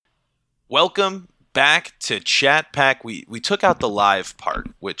Welcome back to Chat Pack. We took out the live part,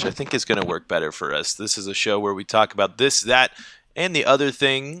 which I think is going to work better for us. This is a show where we talk about this, that, and the other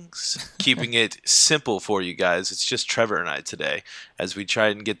things, keeping it simple for you guys. It's just Trevor and I today as we try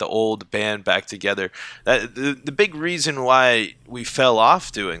and get the old band back together. The big reason why we fell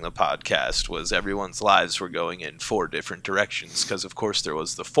off doing the podcast was everyone's lives were going in four different directions because, of course, there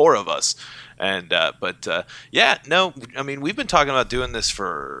was the four of us. We've been talking about doing this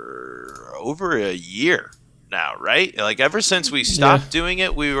for over a year now, right? Like ever since we stopped doing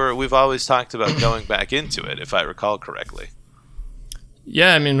it, we've always talked about going back into it, if I recall correctly.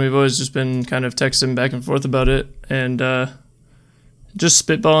 Yeah, I mean, we've always just been kind of texting back and forth about it and just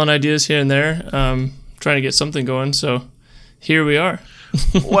spitballing ideas here and there, trying to get something going. So here we are.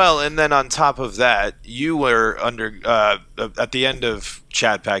 Well, and then on top of that, you were at the end of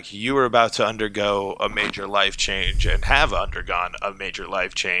Chat Pack, you were about to undergo a major life change and have undergone a major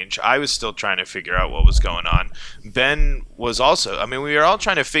life change. I was still trying to figure out what was going on. Ben was also, I mean, we were all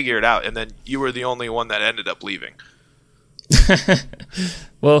trying to figure it out, and then you were the only one that ended up leaving.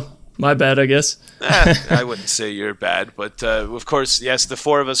 Well, my bad, I guess. I wouldn't say you're bad, but of course, yes, the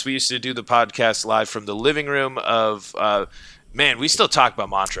four of us, we used to do the podcast live from the living room of, man, we still talk about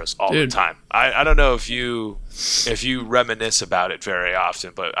Montrose all the time. I don't know if you reminisce about it very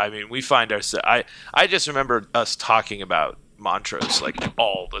often, but I mean, we find ourselves, I just remember us talking about Montrose like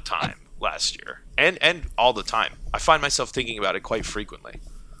all the time last year and all the time. I find myself thinking about it quite frequently.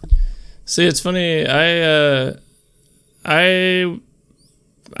 See, it's funny. I've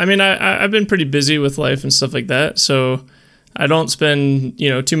been pretty busy with life and stuff like that, so I don't spend,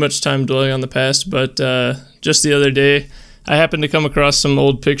 too much time dwelling on the past, but just the other day, I happened to come across some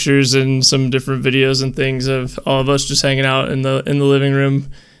old pictures and some different videos and things of all of us just hanging out in the living room,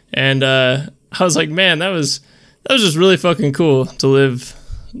 and I was like, man, that was just really fucking cool to live,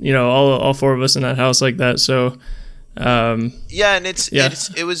 all four of us in that house like that, so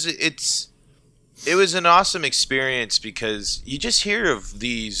it was an awesome experience because you just hear of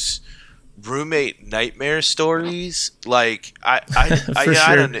these roommate nightmare stories. Like I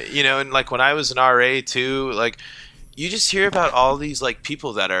don't know, and like when I was an RA too, like you just hear about all these like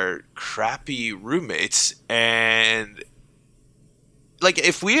people that are crappy roommates, and like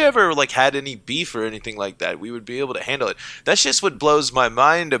if we ever like had any beef or anything like that, we would be able to handle it. That's just what blows my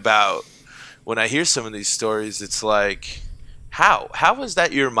mind about when I hear some of these stories. It's like, How is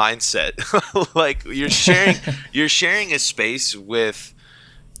that your mindset? Like you're sharing a space with,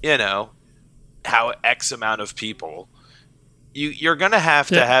 how X amount of people. You're gonna have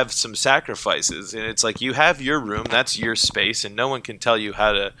to have some sacrifices, and it's like you have your room, that's your space, and no one can tell you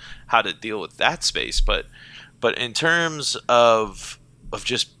how to deal with that space. But in terms of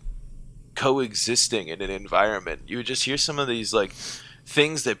just coexisting in an environment, you would just hear some of these like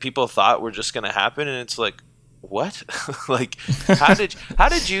things that people thought were just gonna happen, and it's like, what? Like, how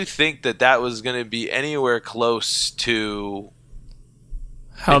did you think that was going to be anywhere close to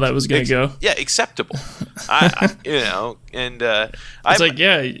how that was going to go? Yeah, acceptable. You're going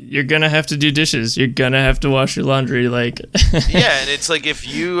to have to do dishes. You're going to have to wash your laundry. Like, yeah, and it's like if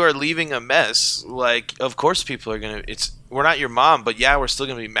you are leaving a mess, like, of course people are going to. We're not your mom, but yeah, we're still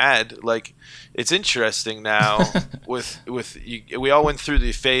going to be mad. Like, it's interesting now with you, we all went through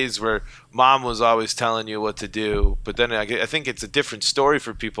the phase where mom was always telling you what to do, but then I think it's a different story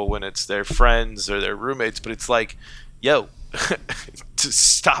for people when it's their friends or their roommates. But it's like, yo,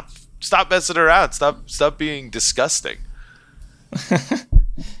 just stop messing around, stop being disgusting.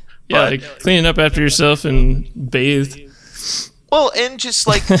 Like cleaning up after yourself and bathe. Well, and just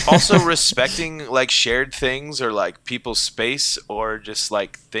like also respecting like shared things or like people's space or just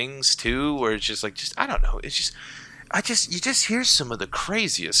like things too, or it's just I don't know. It's just you just hear some of the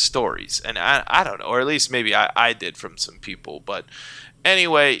craziest stories, and I don't know, or at least maybe I did from some people. But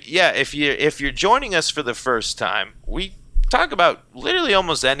anyway, yeah, if you're joining us for the first time, we talk about literally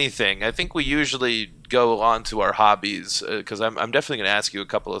almost anything. I think we usually go on to our hobbies because I'm definitely going to ask you a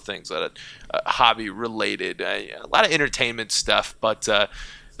couple of things that are hobby related, a lot of entertainment stuff. But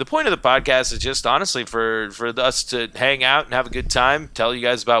the point of the podcast is just honestly for us to hang out and have a good time, tell you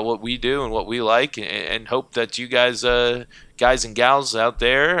guys about what we do and what we like, and hope that you guys, guys and gals out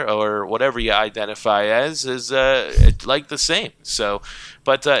there or whatever you identify as, is like the same. So,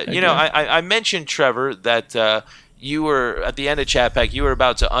 but I mentioned, Trevor, that you were at the end of Chat Pack. You were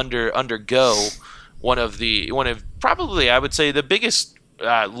about to undergo one of probably, I would say, the biggest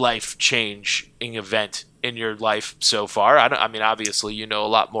life changing event in your life so far. I mean, obviously, you know a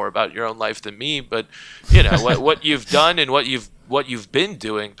lot more about your own life than me, but what you've done and what you've been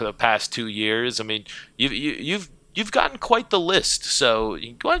doing for the past 2 years. I mean, you've you've gotten quite the list. So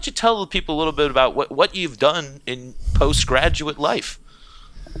why don't you tell the people a little bit about what you've done in postgraduate life?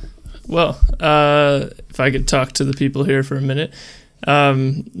 Well, if I could talk to the people here for a minute.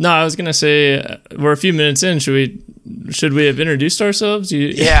 No, I was gonna say we're a few minutes in. Should we have introduced ourselves?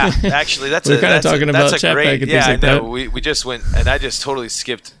 Yeah, actually, we're kind of talking about Chat Pack and things like that. We just went, and I just totally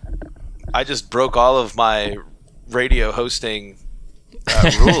skipped. I just broke all of my radio hosting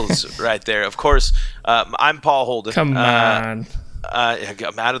rules right there. Of course, I'm Paul Holden. Come on.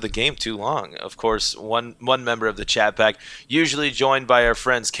 I'm out of the game too long. Of course, one member of the Chat Pack, usually joined by our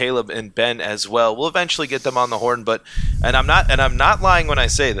friends Caleb and Ben as well. We'll eventually get them on the horn, and I'm not lying when I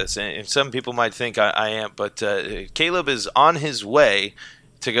say this. And some people might think I am, but Caleb is on his way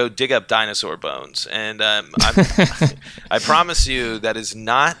to go dig up dinosaur bones, and I promise you that is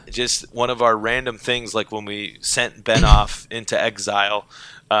not just one of our random things like when we sent Ben off into exile.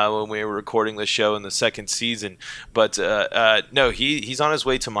 When we were recording the show in the second season, but no, he's on his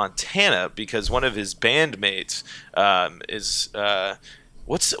way to Montana because one of his bandmates is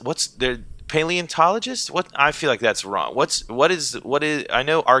what's their paleontologist? What, I feel like that's wrong. What is I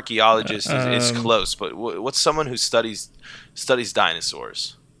know archaeologist is close, but what's someone who studies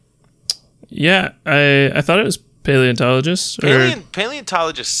dinosaurs? Yeah, I thought it was paleontologist.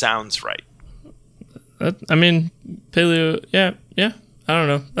 Paleontologist sounds right. I mean, paleo. Yeah. I don't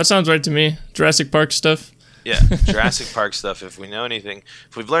know. That sounds right to me. Jurassic Park stuff. Yeah, Jurassic Park stuff. If we know anything,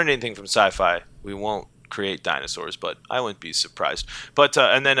 if we've learned anything from sci-fi, we won't create dinosaurs, but I wouldn't be surprised. But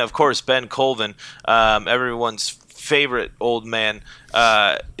and then, of course, Ben Colvin, everyone's favorite old man,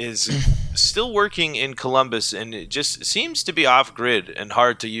 is still working in Columbus, and it just seems to be off-grid and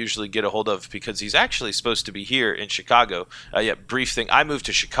hard to usually get a hold of because he's actually supposed to be here in Chicago. Brief thing. I moved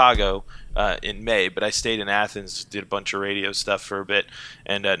to Chicago in May, but I stayed in Athens, did a bunch of radio stuff for a bit,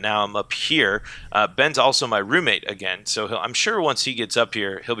 and now I'm up here. Ben's also my roommate again, so I'm sure once he gets up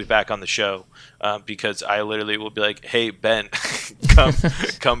here, he'll be back on the show because I literally will be like, hey, Ben,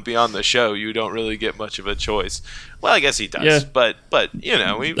 come be on the show. You don't really get much of a choice. Well, I guess he does, yeah. but you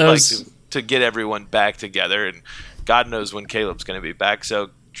know, we like to get everyone back together, and God knows when Caleb's going to be back, so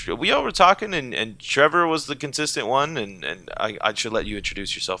we all were talking, and Trevor was the consistent one, and I should let you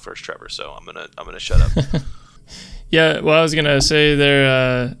introduce yourself first, Trevor. So I'm gonna shut up. Yeah, well, I was gonna say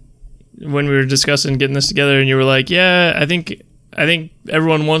there when we were discussing getting this together, and you were like, "Yeah, I think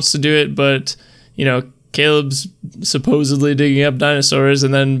everyone wants to do it, but you know, Caleb's supposedly digging up dinosaurs,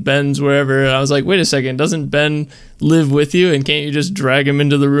 and then Ben's wherever." And I was like, "Wait a second, doesn't Ben live with you, and can't you just drag him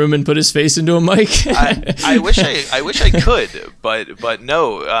into the room and put his face into a mic?" I wish I could, but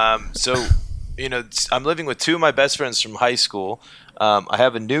no. So, you know, I'm living with two of my best friends from high school. I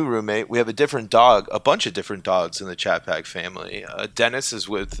have a new roommate. We have a different dog, a bunch of different dogs in the Chat Pack family. Dennis is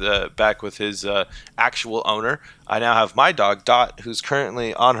back with his actual owner. I now have my dog Dot, who's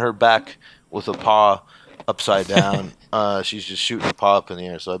currently on her back with a paw upside down. She's just shooting a paw up in the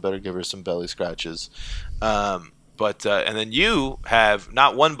air, so I better give her some belly scratches. But and then you have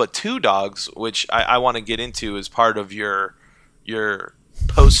not one but two dogs, which I want to get into as part of your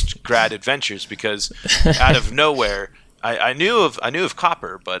post-grad adventures, because out of nowhere I knew of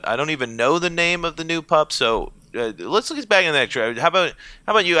Copper, but I don't even know the name of the new pup. So let's get back in that. How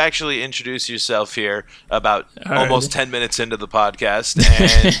about you actually introduce yourself here about almost 10 minutes into the podcast,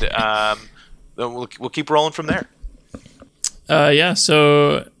 and we'll keep rolling from there. Yeah.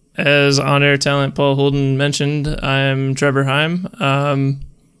 So as on-air talent Paul Holden mentioned, I'm Trevor Heim.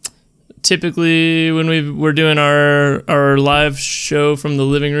 Typically, when we're doing our live show from the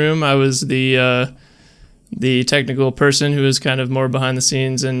living room, I was the technical person who was kind of more behind the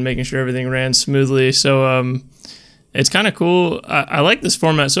scenes and making sure everything ran smoothly. So it's kind of cool. I like this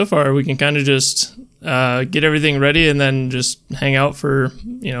format so far. We can kind of just get everything ready and then just hang out for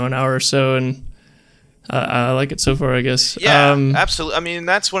an hour or so, and I like it so far, I guess. Yeah, absolutely. I mean,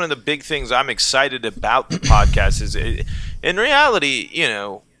 that's one of the big things I'm excited about the podcast is, in reality,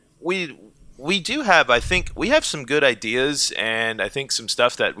 we do have, I think we have some good ideas, and I think some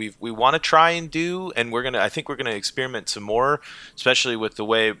stuff that we want to try and do, and I think we're gonna experiment some more, especially with the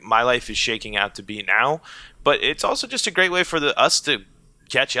way my life is shaking out to be now. But it's also just a great way for us to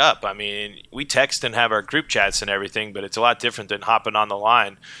catch up. I mean, we text and have our group chats and everything, but it's a lot different than hopping on the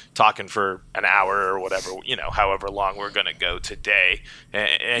line, talking for an hour or whatever, however long we're gonna go today,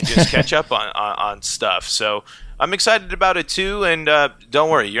 and just catch up on stuff. So I'm excited about it too, and don't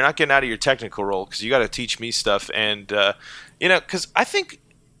worry, you're not getting out of your technical role, because you got to teach me stuff, and because I think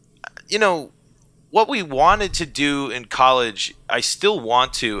what we wanted to do in college, I still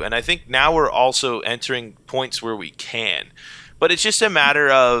want to, and I think now we're also entering points where we can, but it's just a matter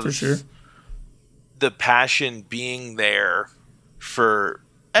of for sure. the passion being there for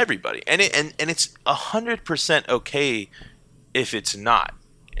everybody, and it's 100% okay if it's not.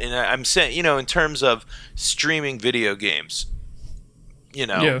 And I'm saying, in terms of streaming video games,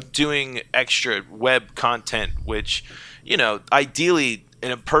 doing extra web content, which, ideally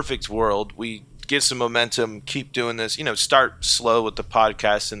in a perfect world, we get some momentum, keep doing this, start slow with the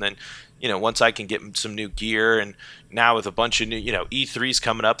podcast, and then, once I can get some new gear, and now with a bunch of new, E3's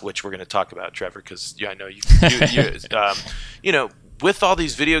coming up, which we're going to talk about, Trevor, because I know with all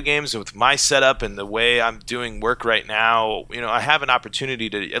these video games and with my setup and the way I'm doing work right now, I have an opportunity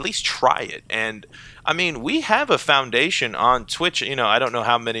to at least try it. And I mean, we have a foundation on Twitch. I don't know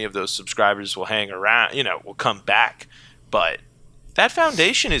how many of those subscribers will hang around, will come back, but that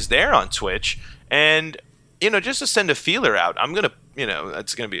foundation is there on Twitch. And, just to send a feeler out, I'm going to,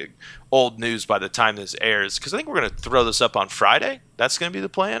 it's going to be old news by the time this airs, because I think we're going to throw this up on Friday. That's going to be the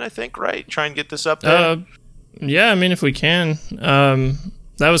plan, I think, right? Try and get this up there. Yeah, I mean, if we can.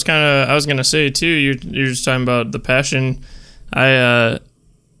 That was kind of, I was going to say, too, you're just talking about the passion. I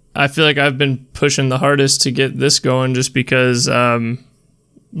feel like I've been pushing the hardest to get this going just because,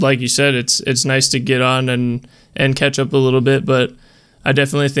 like you said, it's nice to get on and catch up a little bit, but I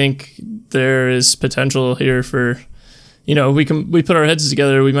definitely think there is potential here for, we put our heads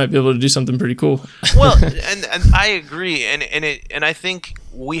together, we might be able to do something pretty cool. Well, and I agree, and I think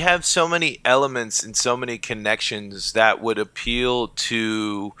we have so many elements and so many connections that would appeal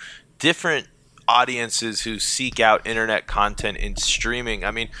to different audiences who seek out internet content in streaming.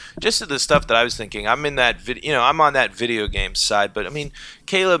 I mean, just the stuff that I was thinking, I'm in that I'm on that video game side, but I mean,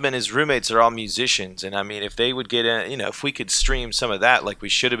 Caleb and his roommates are all musicians, and I mean, if they would get in, if we could stream some of that like we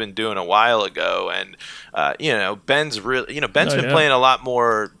should have been doing a while ago, and Ben's really, Ben's been playing a lot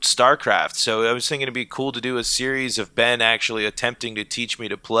more StarCraft, so I was thinking it'd be cool to do a series of Ben actually attempting to teach me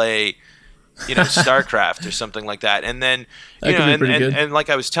to play StarCraft or something like that. And then, and like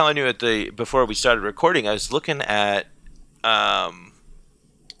I was telling you before we started recording, I was looking at, I've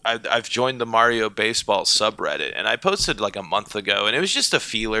joined the Mario Baseball subreddit, and I posted like a month ago, and it was just a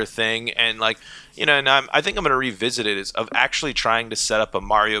feeler thing. And like, and I think I'm going to revisit it, is of actually trying to set up a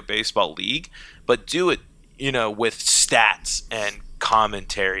Mario Baseball league, but do it, with stats and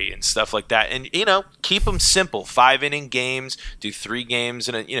commentary and stuff like that, and keep them simple, 5-inning games, do 3 games,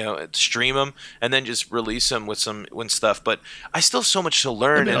 and stream them, and then just release them with stuff. But I still have so much to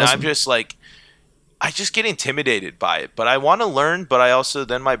learn, and awesome. I'm just like, I just get intimidated by it, but I want to learn, but I also,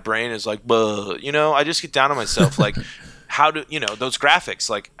 then my brain is like, I just get down on myself, like, how do, those graphics,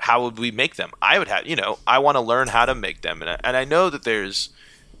 like, how would we make them? I would have, I want to learn how to make them, and I know that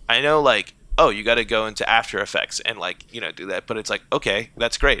like, oh, you got to go into After Effects and like, do that. But it's like, okay,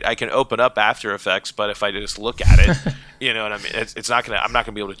 that's great. I can open up After Effects, but if I just look at it, you know what I mean? I'm not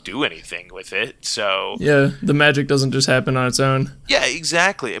going to be able to do anything with it. So yeah, the magic doesn't just happen on its own. Yeah,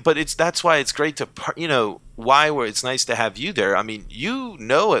 exactly. But that's why it's great to, where it's nice to have you there. I mean,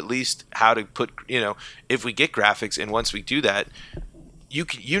 at least how to put, if we get graphics, and once we do that,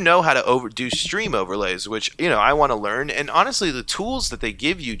 you know how to do stream overlays, which I want to learn. And honestly, the tools that they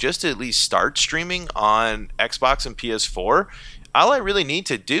give you just to at least start streaming on Xbox and PS4, all I really need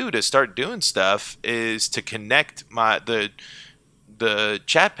to do to start doing stuff is to connect the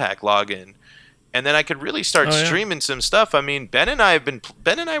chat pack login, and then I could really start streaming some stuff. I mean, Ben and I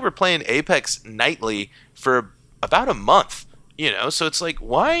were playing Apex nightly for about a month, so it's like,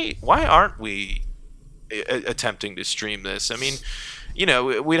 why aren't we attempting to stream this? I mean,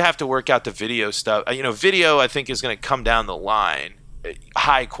 we'd have to work out the video stuff. Video, I think, is going to come down the line.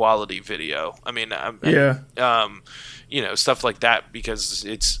 High quality video. I mean, stuff like that, because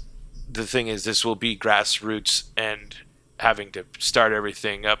the thing is, this will be grassroots, and having to start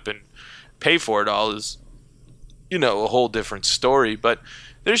everything up and pay for it all is, a whole different story. But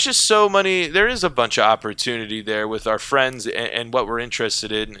there's just there is a bunch of opportunity there with our friends and what we're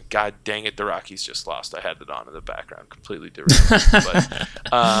interested in. God dang it, the Rockies just lost. I had it on in the background, completely different. But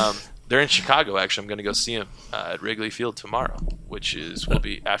they're in Chicago, actually. I'm going to go see them at Wrigley Field tomorrow, will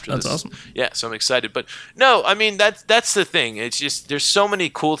be after this. That's awesome. Yeah, so I'm excited. But no, I mean, that's the thing. It's just, there's so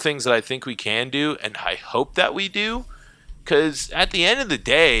many cool things that I think we can do, and I hope that we do, because at the end of the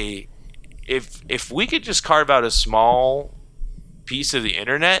day, if we could just carve out a small piece of the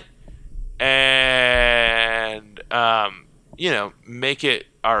internet and make it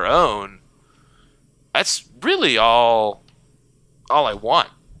our own, that's really all I want.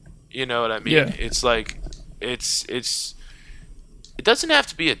 You know what I mean? Yeah. It's like it doesn't have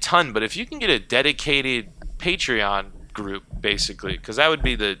to be a ton, but if you can get a dedicated Patreon group, basically, because that would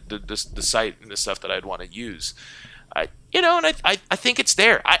be the site and the stuff that I'd want to use. I think it's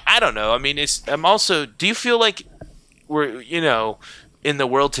there. I don't know. I mean, I'm also. Do you feel like we're in the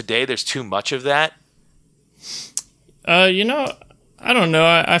world today? There's too much of that. I don't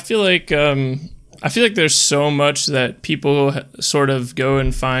know. I feel like there's so much that people sort of go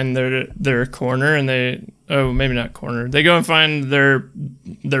and find their corner, and maybe not corner. They go and find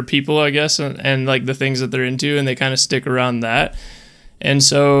their people, I guess, and like the things that they're into, and they kind of stick around that. And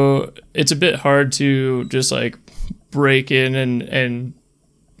so it's a bit hard to just like break in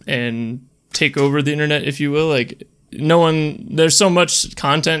and take over the internet, if you will. Like there's so much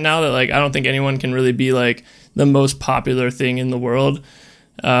content now that like I don't think anyone can really be like the most popular thing in the world.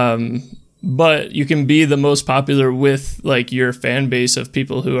 But you can be the most popular with like your fan base of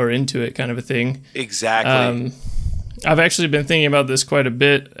people who are into it, kind of a thing. Exactly. I've actually been thinking about this quite a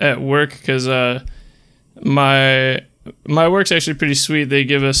bit at work because my work's actually pretty sweet. They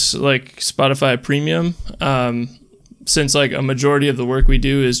give us like Spotify Premium, since like a majority of the work we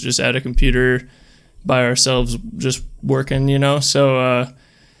do is just at a computer by ourselves, just working, So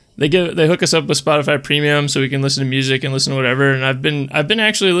they hook us up with Spotify Premium so we can listen to music and listen to whatever. And I've been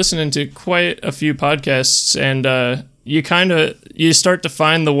actually listening to quite a few podcasts, and you start to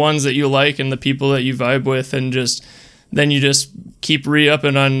find the ones that you like and the people that you vibe with, and then you just keep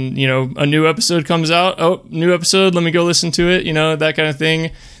re-upping on, a new episode comes out. Oh, new episode, let me go listen to it, that kind of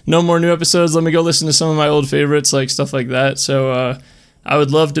thing. No more new episodes, let me go listen to some of my old favorites, like stuff like that. So I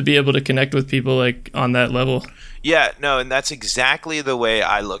would love to be able to connect with people like on that level. Yeah, no, and that's exactly the way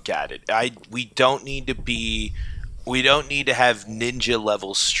I look at it. We don't need to have ninja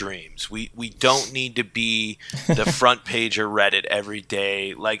level streams. We don't need to be the front page of Reddit every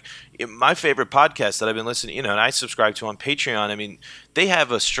day. Like my favorite podcast that I've been listening, and I subscribe to on Patreon. I mean, they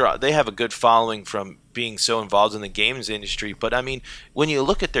have a good following from being so involved in the games industry. But I mean, when you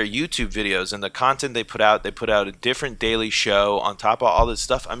look at their YouTube videos and the content they put out a different daily show on top of all this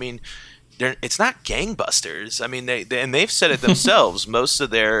stuff. I mean, it's not gangbusters. I mean, they've said it themselves. Most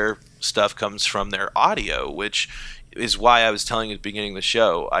of their stuff comes from their audio, which is why I was telling you at the beginning of the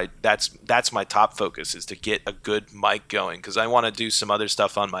show. That's my top focus, is to get a good mic going, because I want to do some other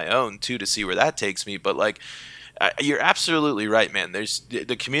stuff on my own too to see where that takes me. But like, you're absolutely right, man. There's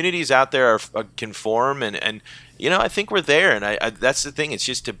the communities out there can form, and I think we're there. And that's the thing. It's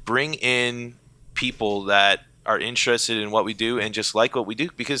just to bring in people that are interested in what we do and just like what we do,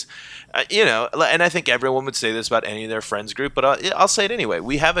 because and I think everyone would say this about any of their friends group, but I'll say it anyway.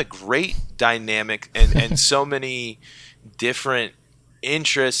 We have a great dynamic and so many different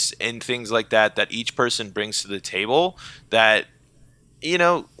interests and things like that each person brings to the table that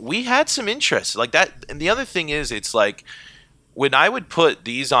we had some interests like that. And the other thing is, it's like when I would put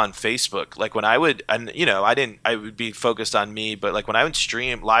these on Facebook, like when I would, and I would be focused on me, but like when I would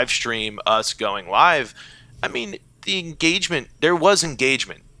live stream us going live, I mean, the engagement, there was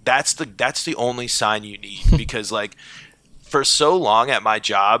engagement. That's the only sign you need, because like for so long at my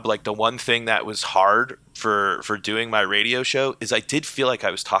job, like the one thing that was hard for doing my radio show is I did feel like I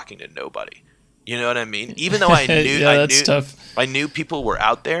was talking to nobody. You know what I mean? Even though I knew, that's tough. I knew people were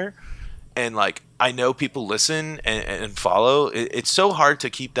out there, and like I know people listen and follow. It's so hard to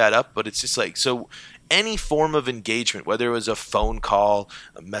keep that up, but it's just like, so any form of engagement, whether it was a phone call,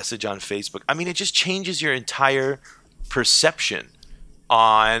 a message on Facebook, I mean, it just changes your entire perception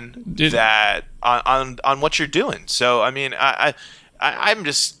on that, on what you're doing. So I mean, I'm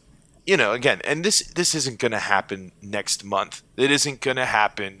just, again, and this isn't going to happen next month. It isn't going to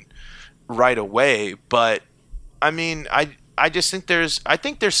happen right away, but I mean, I just think there's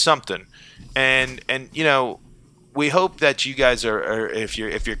something, and we hope that you guys are if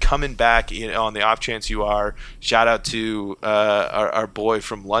you're coming back, on the off chance you are, shout out to our boy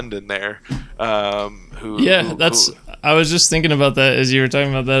from London there, I was just thinking about that as you were talking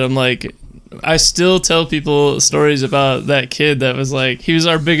about that. I'm like, I still tell people stories about that kid that was like, he was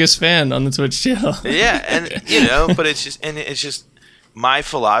our biggest fan on the Twitch channel. Yeah, and but it's just my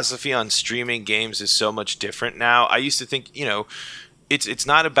philosophy on streaming games is so much different now. I used to think, it's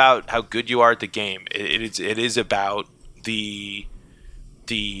not about how good you are at the game. It is about the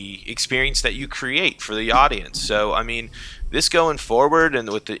experience that you create for the audience. So I mean, this going forward, and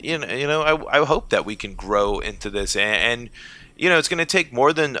with the I hope that we can grow into this, and it's going to take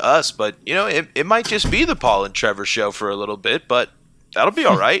more than us, but it might just be the Paul and Trevor show for a little bit, but that'll be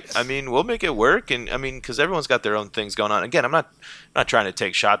all right. I mean, we'll make it work, and I mean, because everyone's got their own things going on. Again, I'm not trying to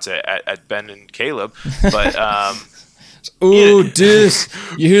take shots at Ben and Caleb, but Ooh, dis.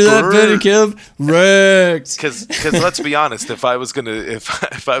 You hear that, Benny Kev? Wrecked. Because let's be honest, if I was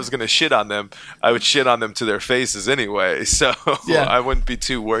gonna shit on them, I would shit on them to their faces anyway. So Yeah. I wouldn't be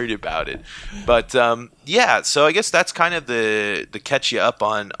too worried about it. But yeah, so I guess that's kind of the catch you up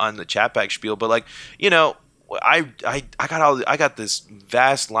on the chatback spiel. But like, you know, I got this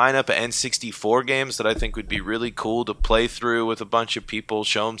vast lineup of N64 games that I think would be really cool to play through with a bunch of people,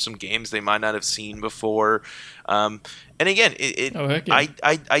 show them some games they might not have seen before. And again, heck yeah.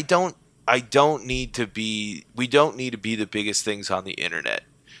 I don't need to be. We don't need to be the biggest things on the internet.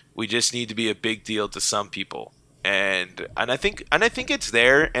 We just need to be a big deal to some people, and I think it's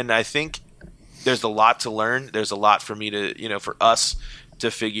there, and I think there's a lot to learn. There's a lot for me to, for us to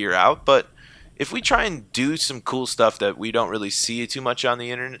figure out, but if we try and do some cool stuff that we don't really see too much on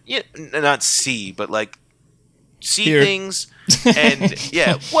the internet, not see, but like see Hear. Things, and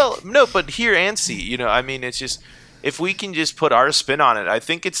yeah, well, no, but hear and see. I mean, it's just if we can just put our spin on it, I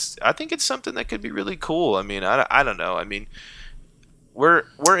think it's something that could be really cool. I mean, I don't know. I mean, we're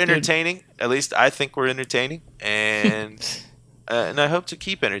entertaining. At least I think we're entertaining, and I hope to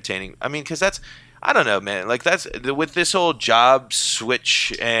keep entertaining. I mean, because I don't know, man. Like that's with this whole job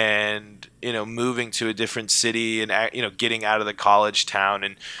switch and moving to a different city and getting out of the college town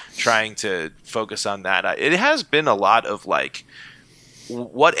and trying to focus on that. It has been a lot of like,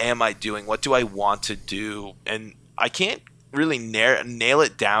 what am I doing? What do I want to do? And I can't really nail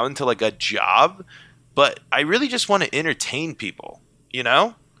it down to like a job, but I really just want to entertain people.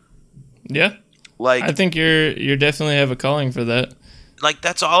 Yeah. Like I think you definitely have a calling for that. Like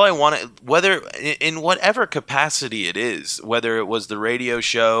that's all I want to, whether in whatever capacity it is, whether it was the radio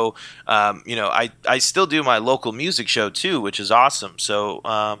show, I still do my local music show too, which is awesome.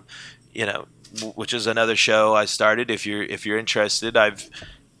 So, which is another show I started. If you're interested, I've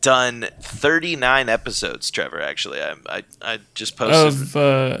done 39 episodes, Trevor. Actually, I just posted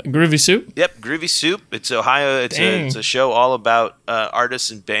of Groovy Soup. Yep, Groovy Soup. It's Ohio. It's a show all about artists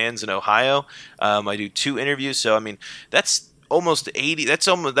and bands in Ohio. I do 2 interviews, so I mean that's almost 80. That's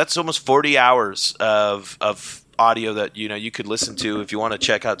almost 40 hours of audio that you could listen to if you want to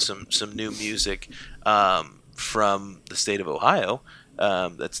check out some new music from the state of Ohio.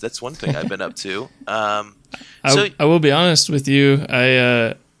 That's one thing I've been up to. I will be honest with you.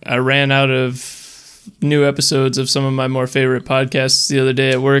 I ran out of new episodes of some of my more favorite podcasts the other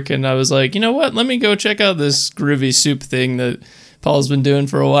day at work, and I was like, you know what? Let me go check out this Groovy Soup thing that Paul's been doing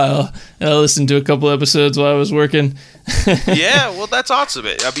for a while. And I listened to a couple episodes while I was working. Yeah, well, that's awesome.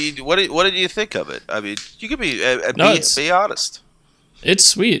 I mean, what did you think of it? I mean, you could be honest. It's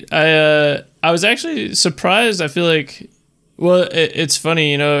sweet. I was actually surprised. I feel like, well, it's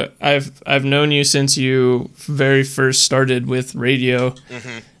funny. I've known you since you very first started with radio.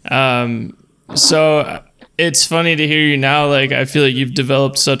 Mm-hmm. So it's funny to hear you now. Like, I feel like you've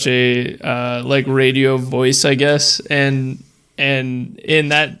developed such a like radio voice, I guess, and in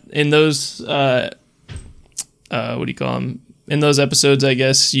those what do you call them? In those episodes, I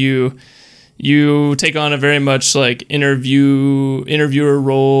guess you take on a very much like interviewer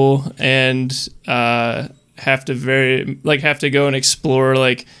role and have to go and explore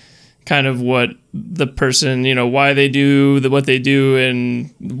like kind of what the person, why they do what they do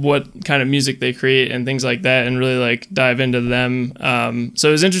and what kind of music they create and things like that, and really like dive into them. So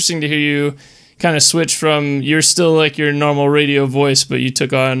it was interesting to hear you kind of switch from, you're still like your normal radio voice, but you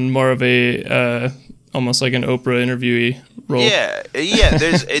took on more of a almost like an Oprah interviewee role. Yeah.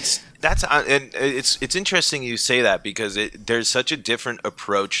 It's interesting you say that, because there's such a different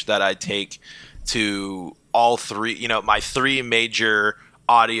approach that I take to all 3, my 3 major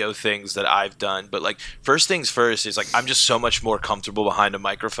audio things that I've done. But like, first things first is like, I'm just so much more comfortable behind a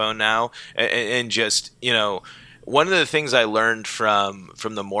microphone now, and just, one of the things I learned from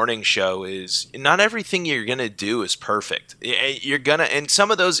the morning show is not everything you're going to do is perfect. You're going to, and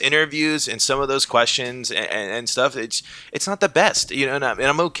some of those interviews and some of those questions and stuff, it's not the best, and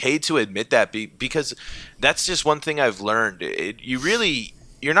I'm okay to admit that, because that's just one thing I've learned.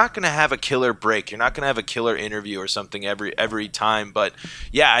 You're not going to have a killer break. You're not going to have a killer interview or something every time. But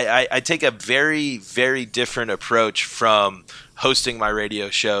yeah, I take a very, very different approach from hosting my radio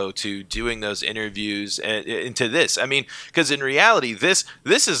show to doing those interviews and to this. I mean, because in reality, this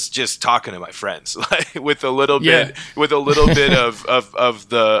is just talking to my friends, like with a little bit of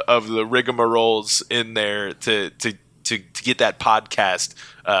the rigmaroles in there to get that podcast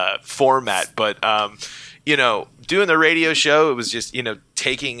format. But doing the radio show, it was just, you know,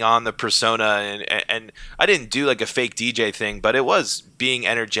 taking on the persona, and I didn't do like a fake DJ thing, but it was being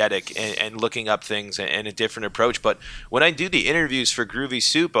energetic and looking up things and a different approach. But when I do the interviews for Groovy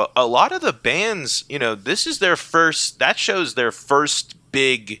Soup, a lot of the bands, you know, this is that show's their first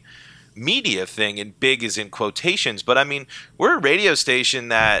big media thing, and big is in quotations. But I mean, we're a radio station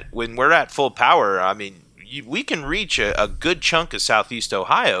that when we're at full power, I mean, we can reach a good chunk of Southeast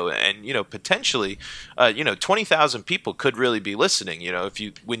Ohio, and, you know, potentially, you know, 20,000 people could really be listening. You know,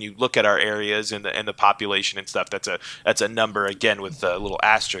 when you look at our areas and the population and stuff, that's a number again with a little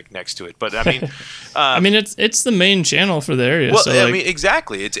asterisk next to it. But I mean, I mean, it's the main channel for the area. Well, so I mean,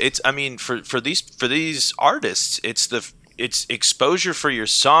 exactly. It's I mean, for these artists, it's exposure for your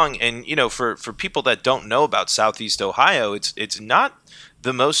song, and, you know, for people that don't know about Southeast Ohio, it's not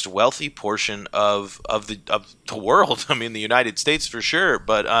the most wealthy portion of the world. I mean, the United States for sure,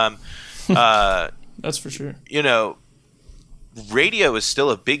 but that's for sure. You know, radio is still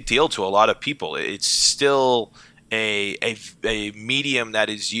a big deal to a lot of people. It's still a medium that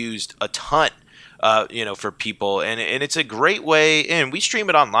is used a ton, you know, for people, and it's a great way. And we stream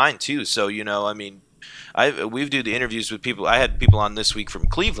it online too. So, you know, I mean, we've do the interviews with people. I had people on this week from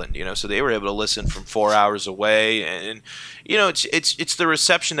Cleveland, you know, so they were able to listen from 4 hours away, and you know, it's the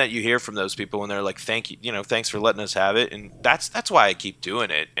reception that you hear from those people when they're like, thank you, you know, thanks for letting us have it, and that's why I keep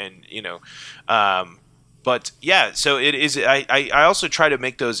doing it, and, you know, but yeah, so it is. I also try to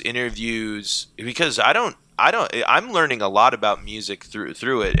make those interviews because I'm learning a lot about music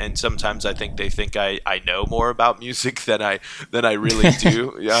through it, and sometimes I think they think I know more about music than I really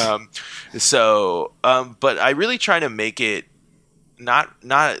do. But I really try to make it not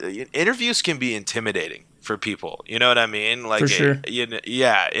interviews can be intimidating for people. You know what I mean? Like, for sure.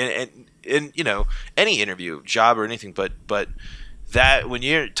 Yeah, and you know, any interview, job or anything, but that when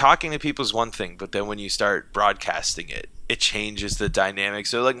you're talking to people is one thing, but then when you start broadcasting it changes the dynamic.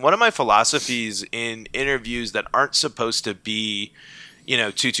 So, like, one of my philosophies in interviews that aren't supposed to be, you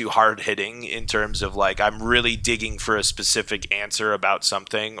know, too hard hitting in terms of like I'm really digging for a specific answer about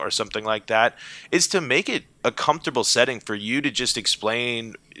something or something like that, is to make it a comfortable setting for you to just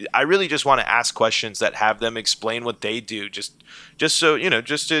explain. I really just want to ask questions that have them explain what they do, just so, you know,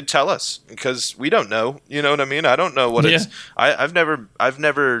 just to tell us, because we don't know, you know what I mean? I don't know what it's. I've never.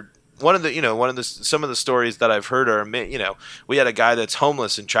 Some of the stories that I've heard are, you know, we had a guy that's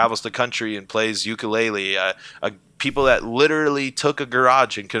homeless and travels the country and plays ukulele. People that literally took a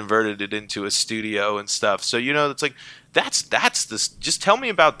garage and converted it into a studio and stuff. So, you know, it's like that's this. Just tell me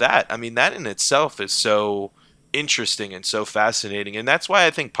about that. I mean, that in itself is so interesting and so fascinating, and that's why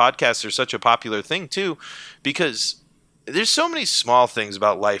I think podcasts are such a popular thing too, because there's so many small things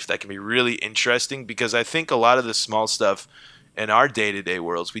about life that can be really interesting. Because I think a lot of the small stuff in our day-to-day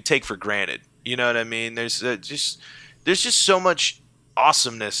worlds we take for granted. You know what I mean? There's just so much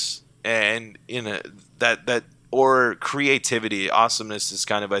awesomeness, and, you know, that or creativity. Awesomeness is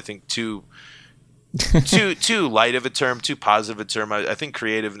kind of, I think, too light of a term, too positive a term. I think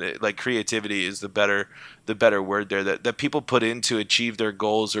creativity is the better word there, that people put in to achieve their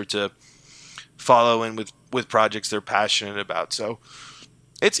goals or to follow in with projects they're passionate about. So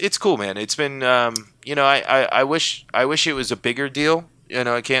it's cool, man. It's been, you know, I wish it was a bigger deal. You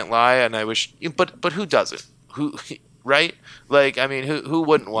know, I can't lie, and I wish, but who doesn't? Who, right? Like, I mean, who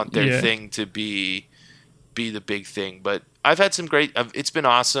wouldn't want their thing to be the big thing? But I've had some great. It's been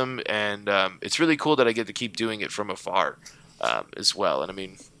awesome, and it's really cool that I get to keep doing it from afar, as well. And I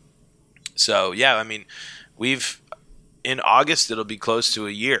mean, so yeah, I mean, in August it'll be close to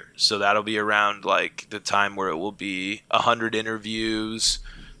a year, so that'll be around like the time where it will be 100 interviews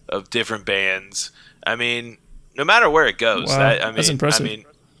of different bands. I mean, no matter where it goes, wow, that's impressive. I mean,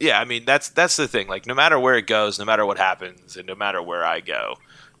 yeah, I mean, that's the thing. Like, no matter where it goes, no matter what happens, and no matter where I go,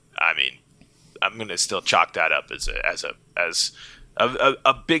 I mean, I'm gonna still chalk that up as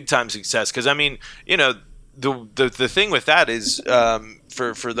a big time success. Because I mean, you know, the thing with that is,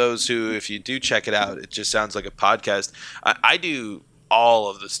 for those who, if you do check it out, it just sounds like a podcast. I do all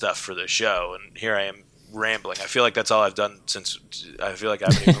of the stuff for the show, and here I am rambling. I feel like that's all I've done since. I feel like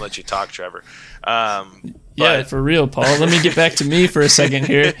I haven't even let you talk, Trevor. Yeah, for real, Paul. Let me get back to me for a second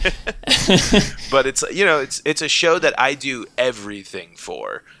here. But it's, you know, it's a show that I do everything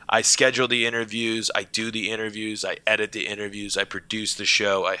for. I schedule the interviews, I do the interviews, I edit the interviews, I produce the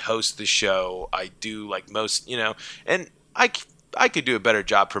show, I host the show, I do like most, you know, and I could do a better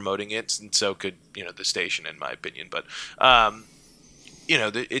job promoting it, and so could, you know, the station, in my opinion. But you know,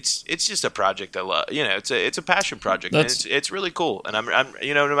 it's just a project I love. You know, it's a passion project, and it's really cool. And I'm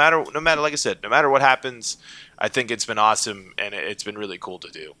you know, no matter like I said, no matter what happens, I think it's been awesome, and it's been really cool to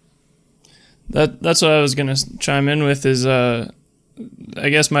do. That's what I was gonna chime in with is I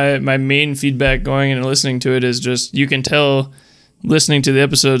guess my main feedback going and listening to it is just you can tell listening to the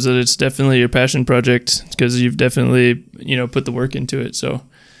episodes that it's definitely your passion project because you've definitely put the work into it. So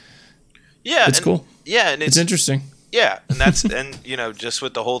yeah, it's cool. Yeah, and it's interesting. Yeah, and that's and just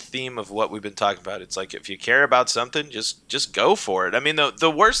with the whole theme of what we've been talking about, it's like if you care about something, just go for it. I mean,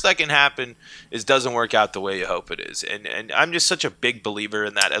 the worst that can happen is doesn't work out the way you hope it is, and I'm just such a big believer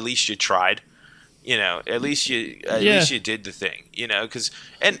in that. At least you tried, at least you did the thing, because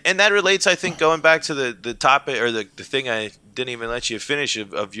and that relates, I think, going back to the topic or the thing I didn't even let you finish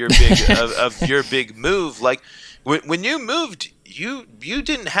of your big of your big move. Like when you moved, you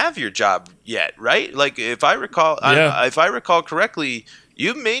didn't have your job yet, right? Like if I recall, if I recall correctly,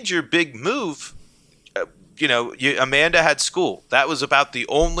 you made your big move. Amanda had school. That was about the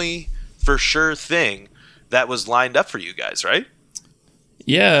only for sure thing that was lined up for you guys, right?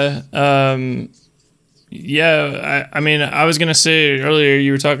 Yeah. Yeah. I mean, I was gonna say earlier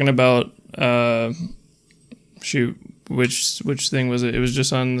you were talking about which thing was it? It was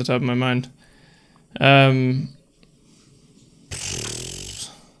just on the top of my mind.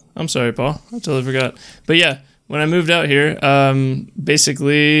 I'm sorry, Paul. I totally forgot. But yeah, when I moved out here,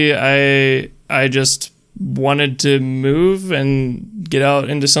 basically I just wanted to move and get out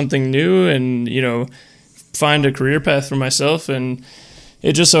into something new and, find a career path for myself. And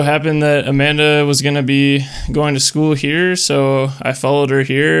it just so happened that Amanda was going to be going to school here. So I followed her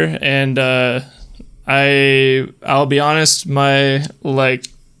here and, I'll be honest, I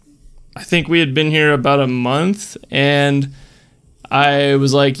think we had been here about a month and I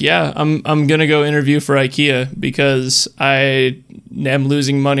was like, yeah, I'm going to go interview for IKEA because I am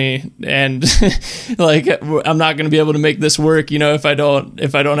losing money and I'm not going to be able to make this work, if I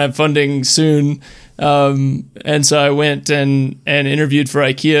don't have funding soon. And so I went and interviewed for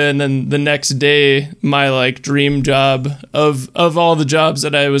IKEA, and then the next day my dream job of all the jobs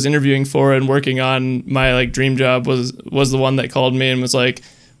that I was interviewing for and working on, my dream job was the one that called me and was like,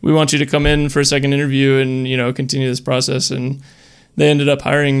 we want you to come in for a second interview and continue this process. And they ended up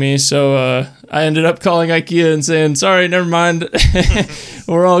hiring me. So I ended up calling IKEA and saying, sorry, never mind.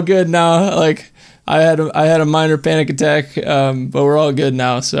 We're all good now. I had a minor panic attack, but we're all good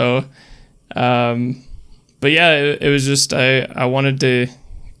now. So, but yeah, it was just, I wanted to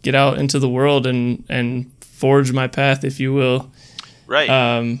get out into the world and forge my path, if you will.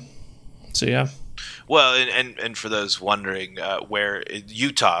 Right. So yeah. Well, and for those wondering, where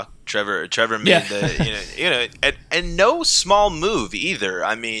Utah, Trevor made the and no small move either.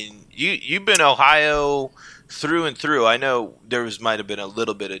 I mean, you've been Ohio through and through. I know might have been a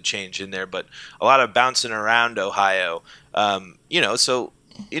little bit of change in there, but a lot of bouncing around Ohio. So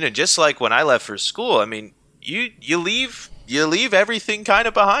just like when I left for school, I mean, you leave everything kind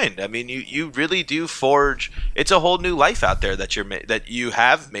of behind. I mean, you really do forge. It's a whole new life out there that you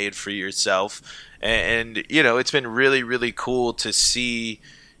have made for yourself. And it's been really, really cool to see,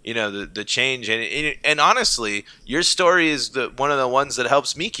 the change. And honestly, your story is one of the ones that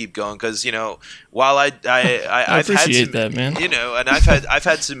helps me keep going. Because, while I appreciate that, man. And I've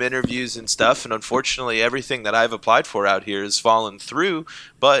had some interviews and stuff. And unfortunately, everything that I've applied for out here has fallen through.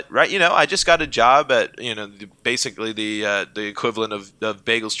 But, I just got a job at, basically the equivalent of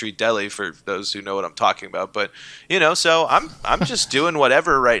Bagel Street Deli for those who know what I'm talking about. But, so I'm just doing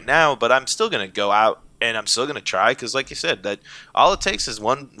whatever right now, but I'm still going to go out and I'm still going to try because, like you said, that all it takes is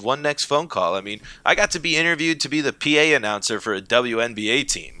one next phone call. I mean, I got to be interviewed to be the PA announcer for a WNBA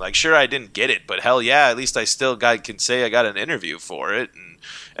team. Sure, I didn't get it, but hell yeah, at least I still can say I got an interview for it.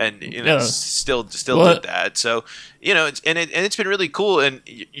 And still did that. So it's been really cool. And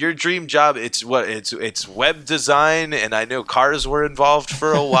your dream job, it's web design, and I know cars were involved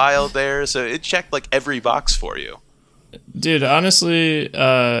for a while there. So it checked every box for you, dude. Honestly,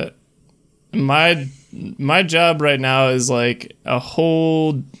 my job right now is a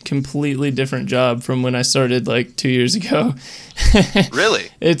whole completely different job from when I started 2 years ago. Really,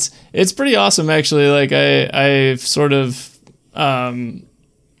 it's pretty awesome actually. I've sort of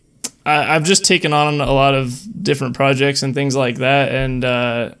I've just taken on a lot of different projects and things like that, and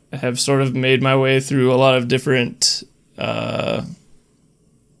have sort of made my way through a lot of different, a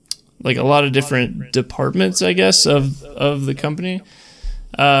lot of different departments, I guess, of the company.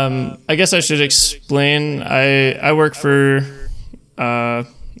 I guess I should explain. I work for, I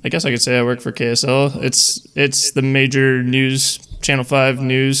guess I could say I work for KSL. It's the major news, Channel 5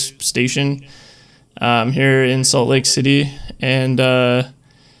 news station, here in Salt Lake City, and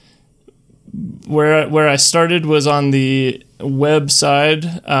where I started was on the web side,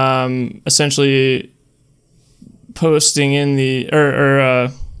 essentially posting in the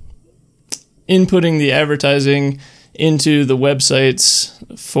inputting the advertising into the websites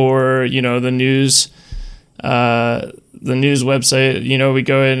for, the news website. We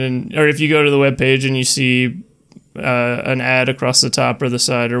go in or if you go to the web page and you see an ad across the top or the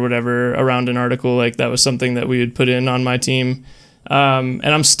side or whatever around an article, like that was something that we would put in on my team. And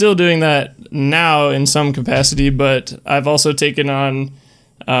I'm still doing that now in some capacity, but I've also taken on,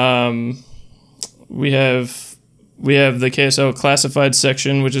 we have the KSL classified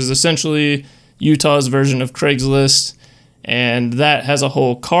section, which is essentially Utah's version of Craigslist. And that has a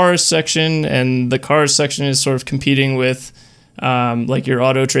whole cars section, and the cars section is sort of competing with like your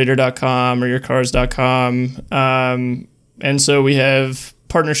autotrader.com or your cars.com. And so we have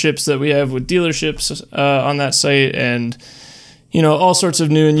partnerships that we have with dealerships on that site, and all sorts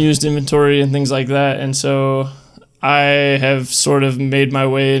of new and used inventory and things like that. And so I have sort of made my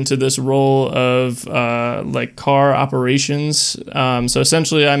way into this role of like car operations. So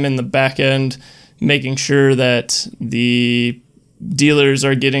essentially I'm in the back end making sure that the dealers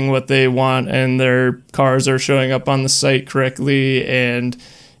are getting what they want and their cars are showing up on the site correctly. And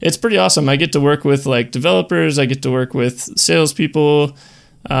it's pretty awesome. I get to work with like developers. I get to work with salespeople.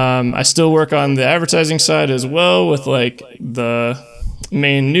 I still work on the advertising side as well with like the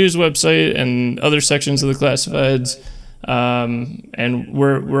main news website and other sections of the classifieds. And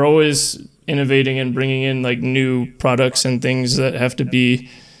we're always innovating and bringing in like new products and things that have to be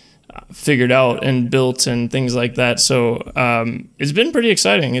figured out and built and things like that. So it's been pretty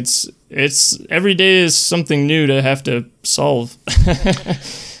exciting. It's every day is something new to have to solve.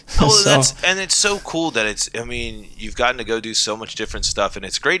 And it's so cool that you've gotten to go do so much different stuff, and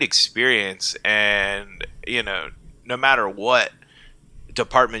it's great experience. And no matter what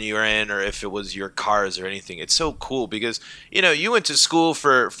department you're in, or if it was your cars or anything, it's so cool because you went to school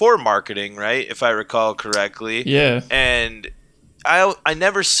for marketing, right? If I recall correctly. Yeah. And I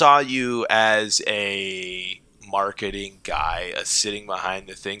never saw you as a marketing guy, sitting behind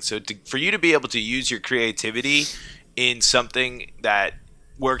the thing. So for you to be able to use your creativity in something that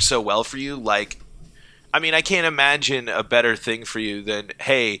works so well for you, I can't imagine a better thing for you than,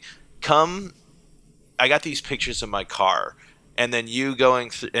 hey, come, I got these pictures of my car, and then you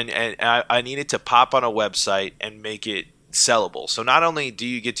going and I needed to pop on a website and make it sellable. So not only do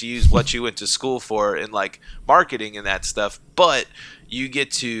you get to use what you went to school for in like marketing and that stuff, but you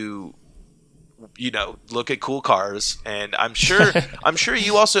get to look at cool cars. And I'm sure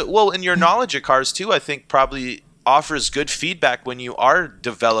you also, in your knowledge of cars too, I think probably offers good feedback when you are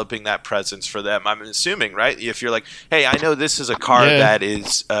developing that presence for them. I'm assuming, right? If you're like, hey, I know this is a car that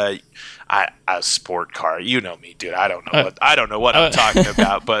is a sport car. You know me, dude. I don't know what I'm talking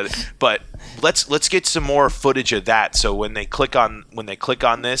about, but let's get some more footage of that. So when they click on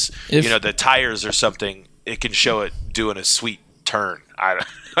this, the tires or something, it can show it doing a sweet turn.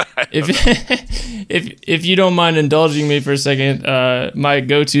 If you don't mind indulging me for a second, my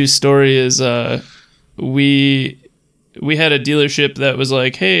go-to story is we had a dealership that was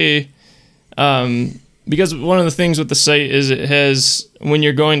like, hey, because one of the things with the site is it has, when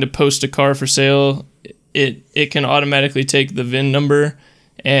you're going to post a car for sale, it can automatically take the VIN number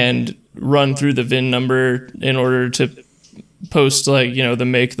and run through the VIN number in order to post the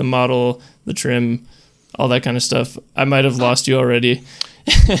make, the model, the trim, all that kind of stuff. I might have lost you already.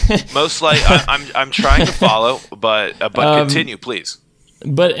 Most likely, I'm trying to follow, but continue, please.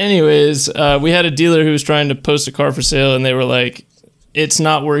 But anyways, we had a dealer who was trying to post a car for sale, and they were like, it's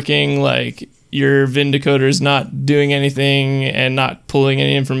not working, like your VIN decoder is not doing anything and not pulling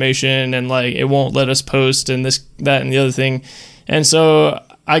any information, and like it won't let us post and this, that, and the other thing. And so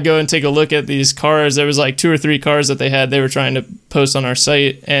I go and take a look at these cars. There was like 2 or 3 cars that they were trying to post on our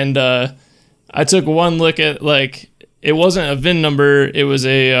site, and I took one look at, like, it wasn't a VIN number, it was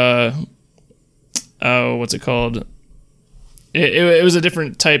a what's it called? It was a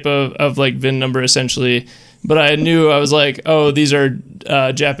different type of like VIN number essentially, but I knew, I was like, oh, these are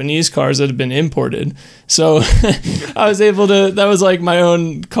Japanese cars that have been imported. So I was able to, that was like my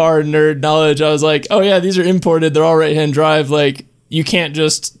own car nerd knowledge. I was like, oh yeah, these are imported. They're all right-hand drive. Like you can't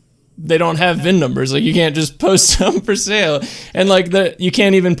just, they don't have VIN numbers. Like you can't just post them for sale. And like you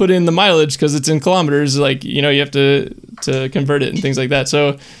can't even put in the mileage because it's in kilometers. Like, you have to convert it and things like that.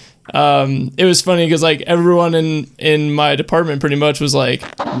 So it was funny because like everyone in my department pretty much was like,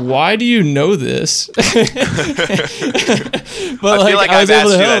 why do you know this? But I feel like I've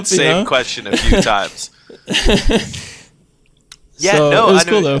asked you that same question a few times. Yeah, so no, it was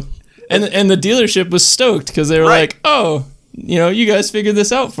cool though. And the dealership was stoked because they were like, oh, you guys figured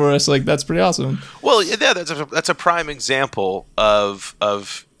this out for us. Like, that's pretty awesome. Well, yeah, that's a prime example of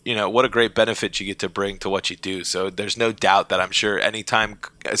what a great benefit you get to bring to what you do. So there's no doubt that I'm sure anytime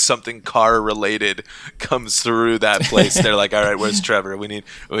something car related comes through that place, they're like, all right, where's Trevor? We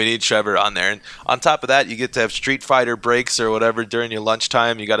need Trevor on there. And on top of that, you get to have Street Fighter breaks or whatever during your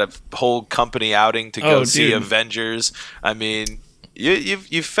lunchtime. You got a whole company outing to go see Avengers. I mean,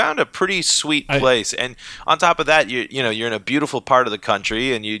 you've found a pretty sweet place, and on top of that, you're in a beautiful part of the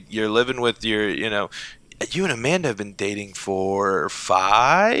country, and you're living with your, you and Amanda have been dating for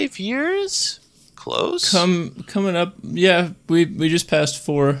 5 years, close. Coming up, yeah, we just passed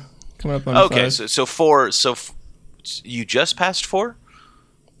 4, coming up on 5. Okay, so 4. You just passed 4?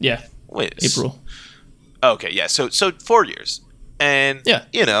 Yeah. Wait, April. Okay, yeah. So 4 years, and yeah,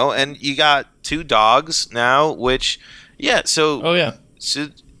 and you got 2 dogs now, which. Yeah, so so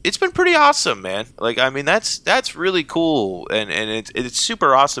it's been pretty awesome, man. Like, I mean, that's really cool, and it's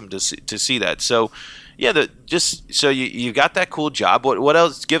super awesome to see that. So, yeah, you got that cool job. What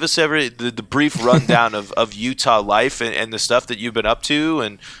else? Give us the brief rundown of Utah life and the stuff that you've been up to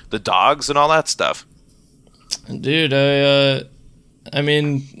and the dogs and all that stuff. Dude, I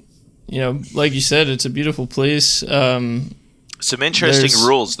mean, like you said, it's a beautiful place. Some interesting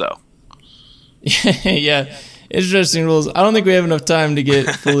rules, though. Yeah. Interesting rules. I don't think we have enough time to get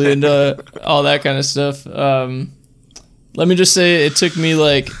fully into all that kind of stuff. Let me just say it took me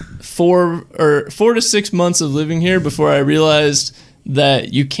like 4 to 6 months of living here before I realized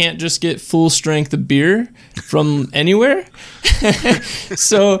that you can't just get full strength of beer from anywhere.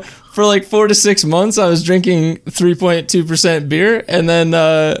 So for like 4 to 6 months, I was drinking 3.2% beer. And then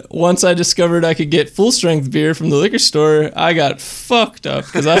once I discovered I could get full strength beer from the liquor store, I got fucked up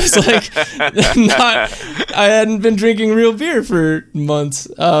because I was like, I hadn't been drinking real beer for months.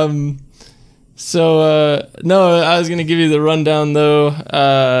 No, I was going to give you the rundown though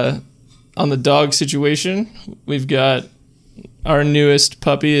on the dog situation. We've got our newest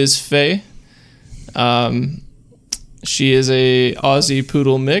puppy is Faye. She is a Aussie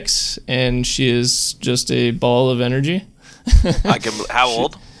Poodle mix, and she is just a ball of energy. How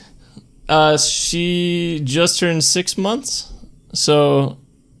old? She just turned 6 months, so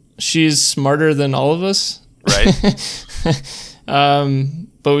she's smarter than all of us. Right.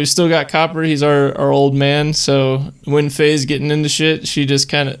 But we still got Copper. He's our old man, so when Faye's getting into shit,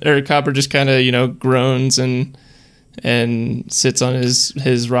 Copper just kind of, groans and sits on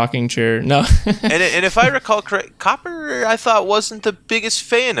his rocking chair. No. and if I recall correct, Copper, I thought, wasn't the biggest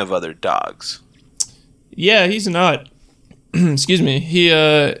fan of other dogs. Yeah, he's not. Excuse me.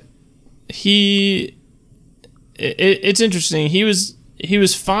 It's interesting. He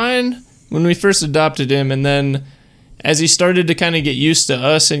was fine when we first adopted him, and then as he started to kind of get used to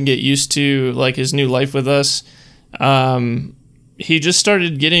us and get used to like his new life with us, he just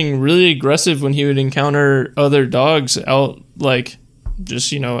started getting really aggressive when he would encounter other dogs out, like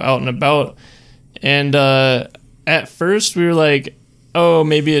just, out and about. And at first we were like, oh,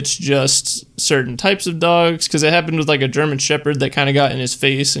 maybe it's just certain types of dogs, because it happened with like a German Shepherd that kind of got in his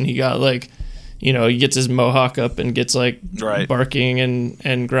face, and he got like, he gets his mohawk up and gets like barking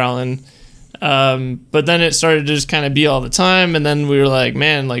and growling. But then it started to just kind of be all the time, and then we were like,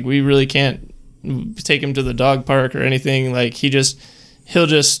 man, like we really can't take him to the dog park or anything. Like he'll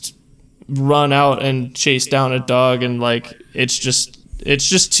just run out and chase down a dog, and like it's just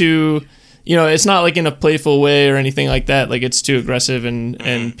too, it's not like in a playful way or anything like that. Like it's too aggressive,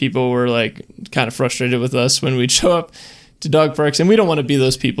 and people were like kind of frustrated with us when we'd show up to dog parks, and we don't want to be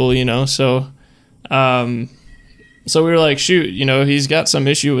those people, so we were like, shoot, he's got some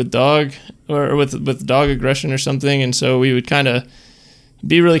issue with dog or with dog aggression or something, and so we would kind of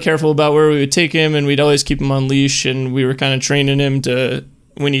be really careful about where we would take him, and we'd always keep him on leash, and we were kind of training him to,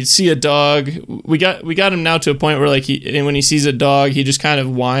 when he'd see a dog, we got him now to a point where like when he sees a dog, he just kind of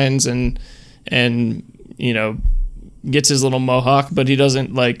whines and gets his little mohawk, but he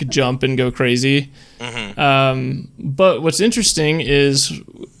doesn't like jump and go crazy. Mm-hmm. But what's interesting is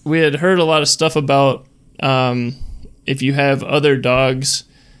we had heard a lot of stuff about if you have other dogs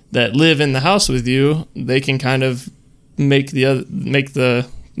that live in the house with you, they can kind of make the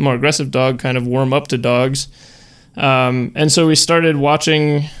more aggressive dog kind of warm up to dogs. And so we started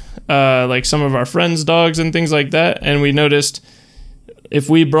watching like some of our friends' dogs and things like that, and we noticed if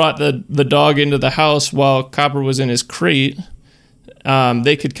we brought the dog into the house while Copper was in his crate,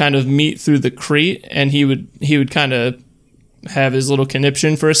 they could kind of meet through the crate, and he would kind of have his little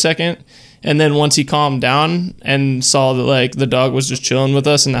conniption for a second, and then once he calmed down and saw that like the dog was just chilling with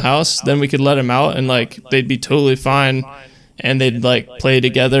us in the house, then we could let him out, and like they'd be totally fine, and they'd like play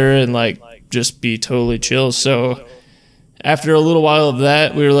together and like just be totally chill. So after a little while of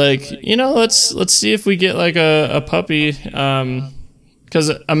that, we were like, let's see if we get like a puppy, because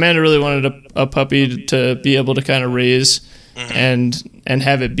Amanda really wanted a puppy to be able to kind of raise and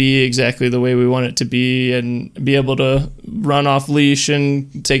have it be exactly the way we want it to be, and be able to run off leash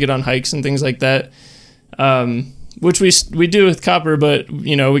and take it on hikes and things like that. Which we do with Copper, but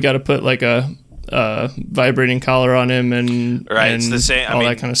we got to put like a vibrating collar on him and it's the same.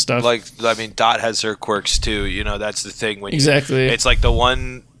 That kind of stuff. Like, Dot has her quirks too. That's the thing. Exactly. It's like the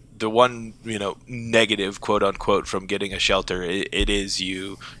one negative, quote unquote, from getting a shelter. It is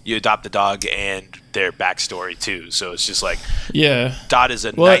you adopt the dog and their backstory too. So it's just like, Dot is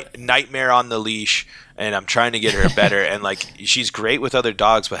a nightmare on the leash. And I'm trying to get her better, and like she's great with other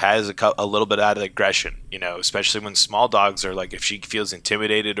dogs, but has a little bit out of aggression, especially when small dogs are like, if she feels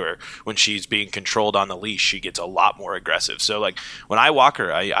intimidated or when she's being controlled on the leash, she gets a lot more aggressive. So like when I walk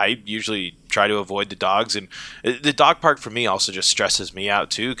her, I usually try to avoid the dogs, and the dog park for me also just stresses me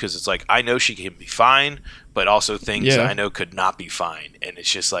out too, because it's like I know she can be fine, but also things I know could not be fine, and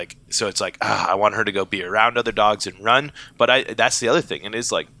it's just like, so it's like I want her to go be around other dogs and run, but that's the other thing, and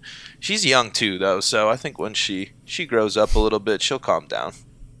it's like she's young too though, so I think when she grows up a little bit, she'll calm down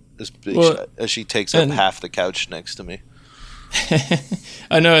as she takes up half the couch next to me.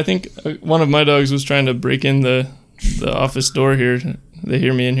 I know. I think one of my dogs was trying to break in the office door here. They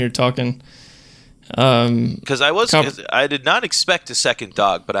hear me in here talking. Because I did not expect a second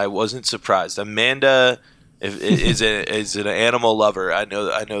dog, but I wasn't surprised. Amanda is an animal lover. I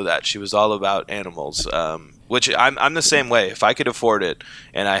know that she was all about animals. Which I'm the same way. If I could afford it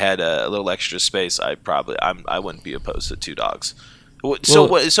and I had a little extra space, I wouldn't be opposed to 2 dogs.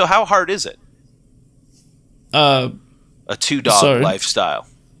 So how hard is it? A 2-dog lifestyle.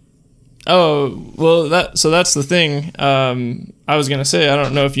 Oh, well, that's the thing. I was gonna say, I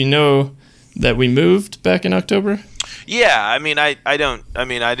don't know if you know that we moved back in October. Yeah, I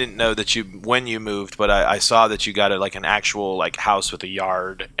didn't know that when you moved, but I saw that you got an actual like house with a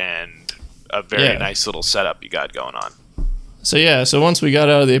yard and a very nice little setup you got going on. So once we got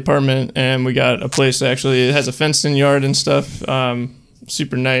out of the apartment and we got a place that actually, it has a fenced-in yard and stuff,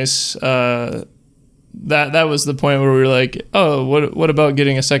 super nice. That was the point where we were like, oh, what about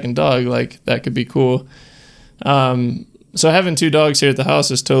getting a second dog? Like, that could be cool. So having 2 dogs here at the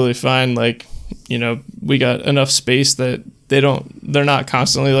house is totally fine. Like, we got enough space that they're not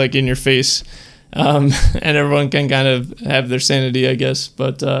constantly like in your face, and everyone can kind of have their sanity, I guess.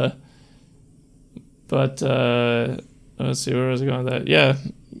 But let's see, where was I going with that? Yeah.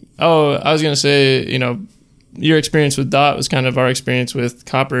 Oh, I was gonna say, your experience with Dot was kind of our experience with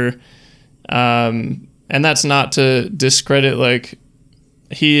Copper. And that's not to discredit, like,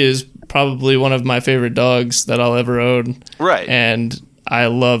 he is probably one of my favorite dogs that I'll ever own. Right. And I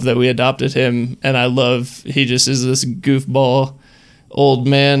love that we adopted him, and he just is this goofball old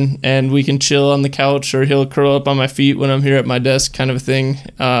man, and we can chill on the couch, or he'll curl up on my feet when I'm here at my desk, kind of a thing.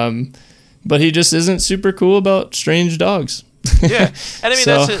 But he just isn't super cool about strange dogs. Yeah, and I mean,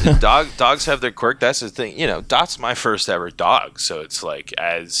 that's it. Dogs have their quirk. That's the thing. Dot's my first ever dog, so it's like,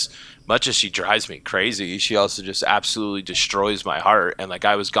 as much as she drives me crazy, she also just absolutely destroys my heart. And like,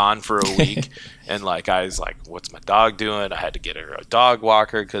 I was gone for a week, and like, I was like, what's my dog doing? I had to get her a dog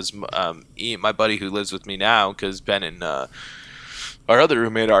walker because my buddy who lives with me now, because Ben and our other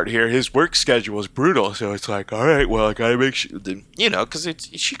roommate aren't here, his work schedule is brutal. So it's like, all right, well, I gotta make sure, because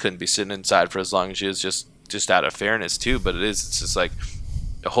she couldn't be sitting inside for as long as she is, just out of fairness too. But it's just like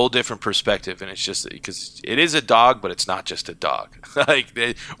a whole different perspective, and it's just because it is a dog, but it's not just a dog.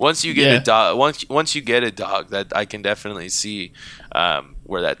 Like, once you get a dog, once you get a dog, that I can definitely see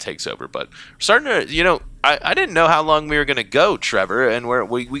where that takes over. But we're starting to, I didn't know how long we were gonna go, Trevor, and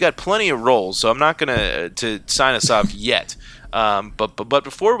we got plenty of rolls, so I'm not gonna to sign us off yet. But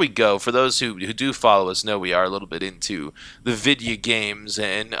before we go, for those who do follow us, know we are a little bit into the video games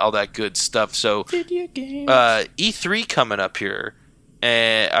and all that good stuff. So video games. E3 coming up here.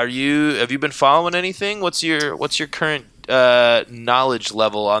 Have you been following anything? What's your current knowledge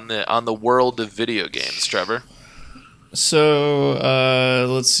level on the world of video games, Trevor? So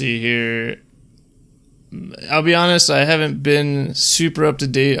let's see here. I'll be honest, I haven't been super up to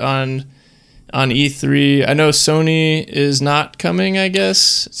date on E3. I know Sony is not coming, I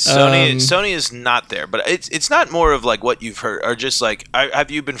guess. Sony is not there, but it's not more of like what you've heard, or just like,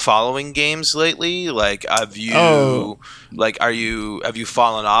 have you been following games lately? Like, have you have you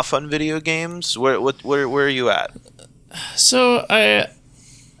fallen off on video games? Where are you at? So I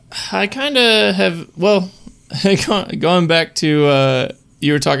kind of have, well, going back to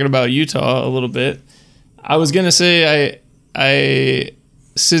you were talking about Utah a little bit. I was gonna say I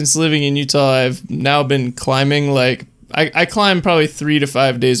since living in Utah, I've now been climbing, like, I climb probably 3 to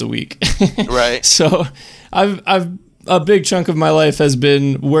 5 days a week. Right. So I've a big chunk of my life has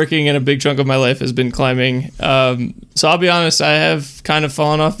been working, and a big chunk of my life has been climbing. So I'll be honest, I have kind of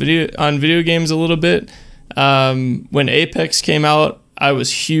fallen off video games a little bit. When Apex came out, I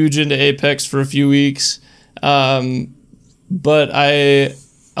was huge into Apex for a few weeks. But a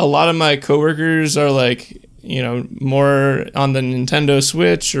lot of my coworkers are like, more on the Nintendo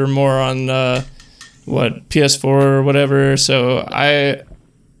Switch or more on PS4 or whatever. So I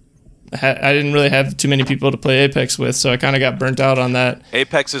didn't really have too many people to play Apex with, so I kind of got burnt out on that.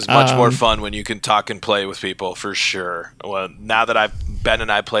 Apex is much more fun when you can talk and play with people, for sure. Well, now that Ben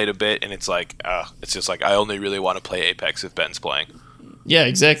and I played a bit, and it's just like I only really want to play Apex if Ben's playing. Yeah,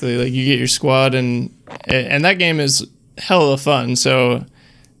 exactly. Like you get your squad, and that game is hella fun. So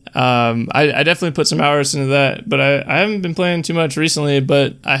I definitely put some hours into that, but I haven't been playing too much recently.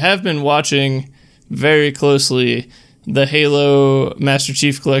 But I have been watching very closely the Halo Master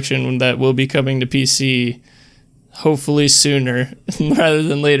Chief Collection that will be coming to PC hopefully sooner rather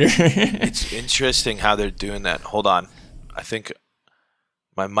than later. It's interesting how they're doing that. Hold on. I think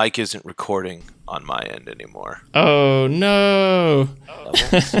my mic isn't recording on my end anymore. Oh, no.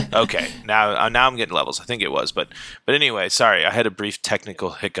 Okay, now I'm getting levels. I think it was, but anyway, sorry. I had a brief technical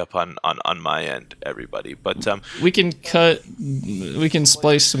hiccup on my end, everybody. But we can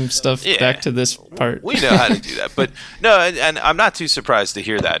splice some stuff back to this part. We know how to do that. But no, and I'm not too surprised to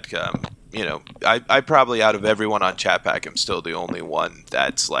hear that. I probably out of everyone on Chatpack am still the only one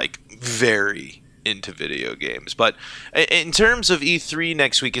that's like very into video games. But in terms of E3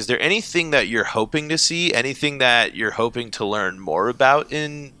 next week, is there anything that you're hoping to see? Anything that you're hoping to learn more about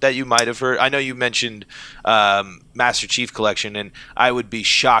that you might have heard? I know you mentioned Master Chief Collection, and I would be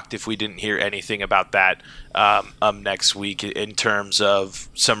shocked if we didn't hear anything about that next week in terms of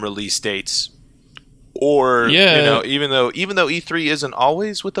some release dates. Or even though E3 isn't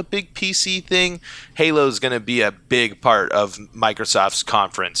always with a big PC thing, Halo is going to be a big part of Microsoft's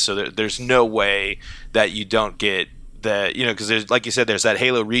conference. So there's no way that you don't get because there's, like you said, there's that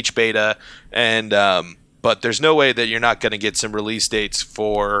Halo Reach beta, and but there's no way that you're not going to get some release dates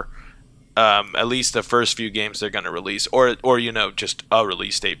for at least the first few games they're going to release, or just a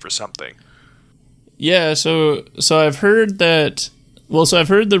release date for something. Yeah. So I've heard that. Well, so I've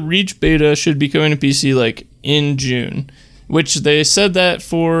heard the Reach beta should be coming to PC like in June, which they said that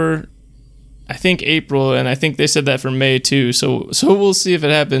for, I think, April, and I think they said that for May too. So we'll see if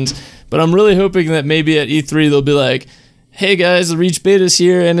it happens. But I'm really hoping that maybe at E3 they'll be like, hey guys, the Reach beta's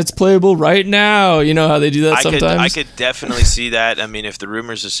here and it's playable right now. You know how they do that sometimes? I could definitely see that. I mean, if the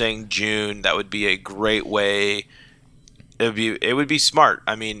rumors are saying June, that would be a great way. It would be smart.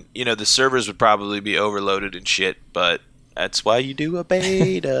 I mean, the servers would probably be overloaded and shit, but that's why you do a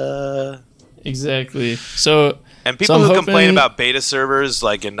beta. Exactly. And people who complain about beta servers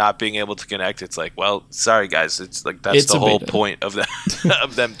and not being able to connect, it's like, well, sorry guys, it's like that's the whole point of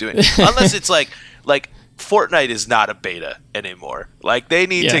of them doing it. Unless it's like Fortnite is not a beta anymore. Like they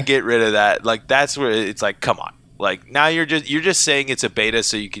need to get rid of that. Like that's where it's like, come on. Like now you're just saying it's a beta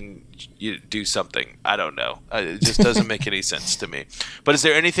so you can do something. I don't know. It just doesn't make any sense to me. But is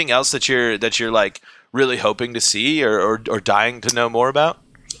there anything else that you're like really hoping to see or dying to know more about?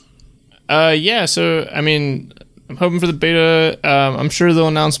 Yeah, so I mean, I'm hoping for the beta. I'm sure they'll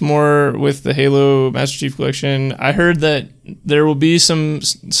announce more with the Halo Master Chief Collection. I heard that there will be some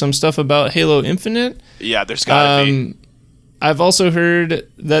stuff about Halo Infinite. Yeah, there's gotta be. I've also heard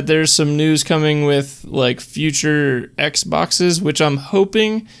that there's some news coming with future Xboxes, which I'm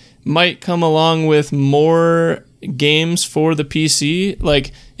hoping might come along with more games for the PC.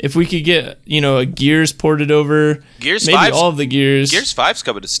 Like if we could get a Gears ported over, maybe all of the Gears. Gears 5's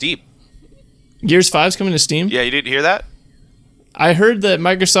coming to Steam. Gears 5's coming to Steam? Yeah, you didn't hear that? I heard that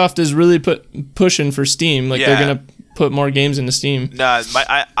Microsoft is really pushing for Steam. They're gonna put more games into Steam. No,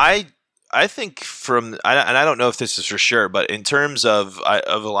 I think and I don't know if this is for sure, but in terms of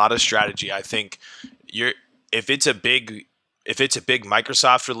a lot of strategy, I think if it's a big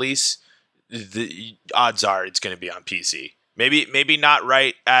Microsoft release, the odds are it's going to be on PC. Maybe not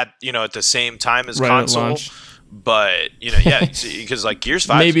right at at the same time as console, but because Gears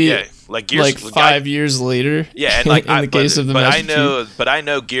 5, maybe Gears 5 years later. Yeah, and in the case of the Master Chief. But I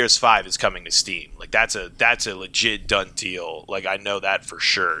know Gears 5 is coming to Steam. That's a legit done deal. I know that for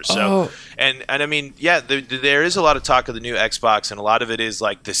sure. So and I mean, there is a lot of talk of the new Xbox, and a lot of it is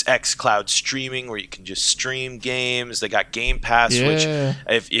this xCloud streaming where you can just stream games. They got Game Pass, which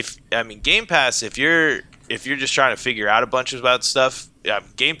Game Pass, if you're just trying to figure out a bunch about stuff,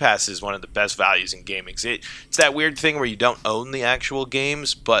 Game Pass is one of the best values in gaming. It's that weird thing where you don't own the actual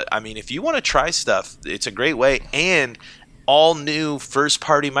games, but I mean, if you want to try stuff, it's a great way. And all new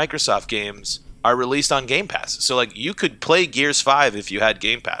first-party Microsoft games are released on Game Pass. So like you could play Gears 5 if you had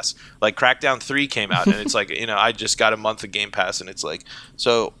Game Pass. Like Crackdown 3 came out and it's like, I just got a month of Game Pass and it's like,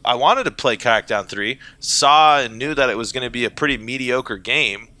 so I wanted to play Crackdown 3, saw and knew that it was going to be a pretty mediocre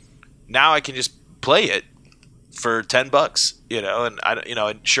game. Now I can just play it for $10, and I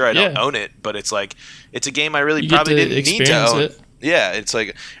don't own it, but it's like, it's a game I really probably didn't need to own. Yeah. It's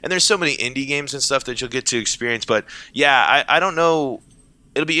like, and there's so many indie games and stuff that you'll get to experience, but yeah, I don't know.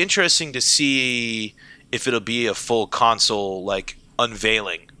 It'll be interesting to see if it'll be a full console like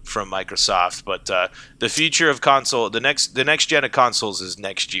unveiling from Microsoft. But the future of console, the next gen of consoles is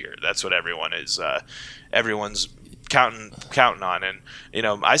next year. That's what everyone's counting on. And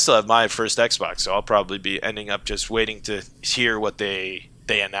I still have my first Xbox, so I'll probably be ending up just waiting to hear what they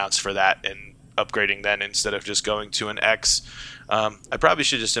announce for that and upgrading then instead of just going to an X. I probably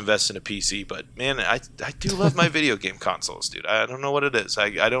should just invest in a PC, but man, I do love my video game consoles, dude. I don't know what it is.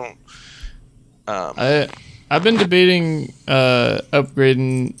 I don't. I've been debating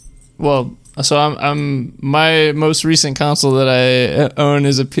upgrading. Well, so I'm my most recent console that I own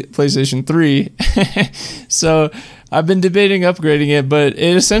is a PlayStation 3. So I've been debating upgrading it, but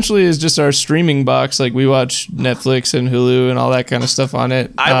it essentially is just our streaming box. Like we watch Netflix and Hulu and all that kind of stuff on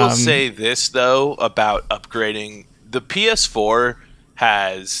it. I will say this though about upgrading. The PS4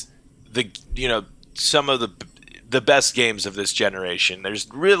 has some of the best games of this generation. There's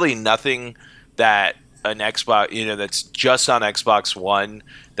really nothing that an Xbox, that's just on Xbox One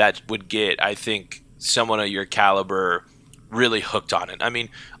that would get, I think, someone of your caliber really hooked on it. I mean,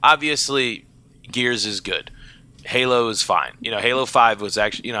 obviously, Gears is good. Halo is fine. Halo 5 was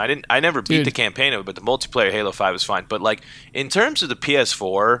actually, I never beat the campaign of it, but the multiplayer Halo 5 was fine. But like in terms of the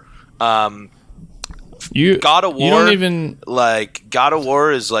PS4, God of War, you don't even God of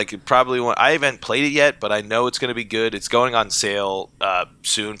War is like probably one. I haven't played it yet, but I know it's going to be good. It's going on sale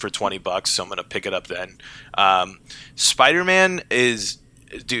soon for $20, so I'm going to pick it up then. Spider-Man was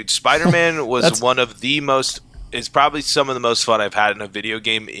one of the most. It's probably some of the most fun I've had in a video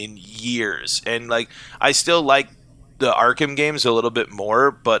game in years, and like I still like the Arkham games a little bit more,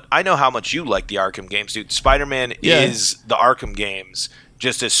 but I know how much you like the Arkham games, dude. Spider-Man is the Arkham games.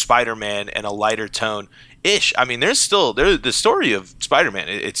 Just as Spider-Man and a lighter tone ish. I mean, there's the story of Spider-Man.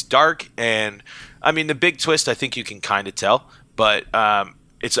 It's dark, and I mean the big twist. I think you can kind of tell, but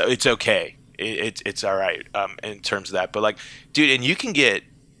it's okay. It's all right in terms of that. But like, dude, and you can get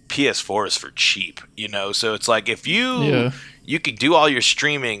PS4s for cheap, So it's like if you could do all your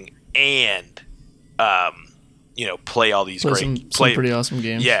streaming and play all these some pretty awesome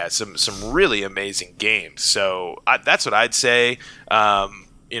games. Yeah, some really amazing games. So that's what I'd say.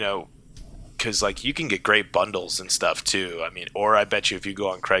 Because like you can get great bundles and stuff too. I mean, or I bet you if you go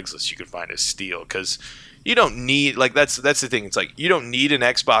on Craigslist, you can find a steal because you don't need that's the thing. It's like you don't need an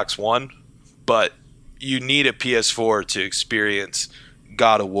Xbox One, but you need a PS4 to experience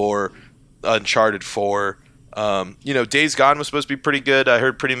God of War, Uncharted 4. Days Gone was supposed to be pretty good. I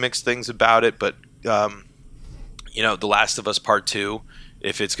heard pretty mixed things about it, but The Last of Us Part 2,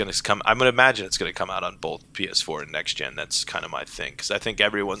 if it's going to come, I'm going to imagine it's going to come out on both PS4 and next gen. That's kind of my thing because I think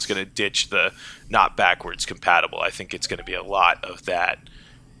everyone's going to ditch the not backwards compatible. I think it's going to be a lot of that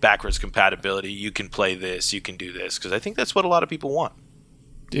backwards compatibility. You can play this, you can do this, because I think that's what a lot of people want.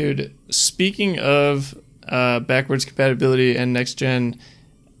 Dude, speaking of backwards compatibility and next gen,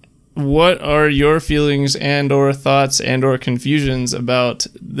 what are your feelings and or thoughts and or confusions about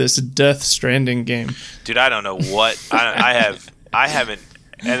this Death Stranding game? Dude, I don't know what I haven't,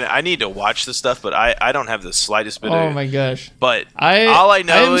 and I need to watch the stuff, but I don't have the slightest bit of. Oh my gosh! But all I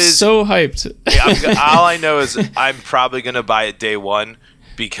know is so hyped. All I know is I'm probably gonna buy it day one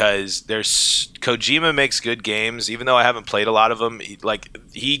because Kojima makes good games, even though I haven't played a lot of them.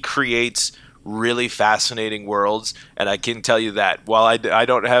 He creates really fascinating worlds, and I can tell you that while I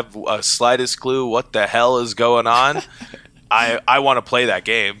don't have a slightest clue what the hell is going on, I want to play that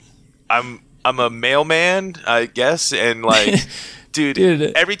game. I'm a mailman, I guess, and dude,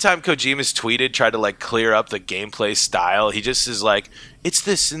 every time Kojima's tweeted, tried to clear up the gameplay style, he just is like, it's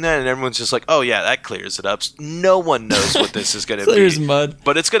this and that, and everyone's just like, oh yeah, that clears it up. No one knows what this is going to be. Clears mud.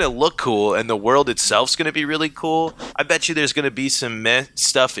 But it's going to look cool, and the world itself's going to be really cool. I bet you there's going to be some meh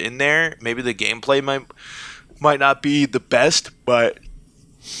stuff in there. Maybe the gameplay might not be the best, but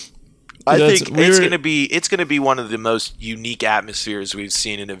I think it's going to be one of the most unique atmospheres we've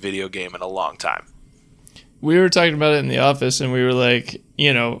seen in a video game in a long time. We were talking about it in the office, and we were like,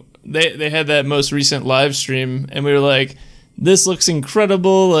 they had that most recent live stream, and we were like, this looks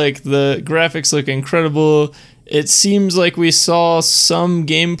incredible. Like, the graphics look incredible. It seems like we saw some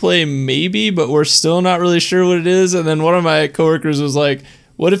gameplay maybe, but we're still not really sure what it is. And then one of my coworkers was like,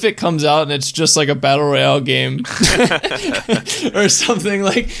 what if it comes out and it's just like a battle royale game or something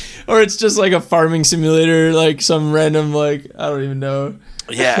like, or it's just like a farming simulator, like some random, like, I don't even know.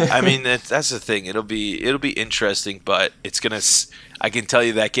 Yeah, I mean that's the thing. It'll be interesting, but it's gonna. I can tell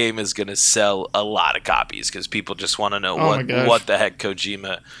you that game is gonna sell a lot of copies because people just want to know what the heck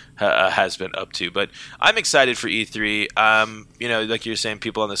Kojima has been up to. But I'm excited for E3. You know, like you're saying,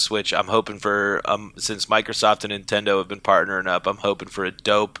 people on the Switch. I'm hoping for since Microsoft and Nintendo have been partnering up. I'm hoping for a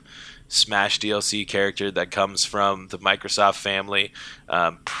dope Smash DLC character that comes from the Microsoft family.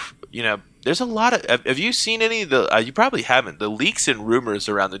 You know. There's a lot of. Have you seen any of the? You probably haven't. The leaks and rumors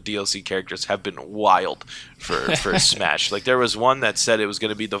around the DLC characters have been wild for Smash. Like there was one that said it was going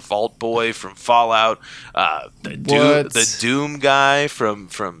to be the Vault Boy from Fallout, the Doom guy from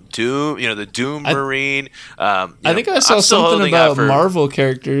Doom. You know, the Doom Marine. I think I saw something about Marvel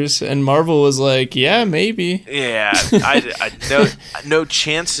characters, and Marvel was like, "Yeah, maybe." Yeah, I no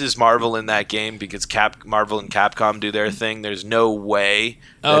chances Marvel in that game because Marvel and Capcom do their thing. There's no way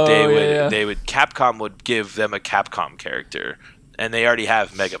that Capcom would give them a Capcom character, and they already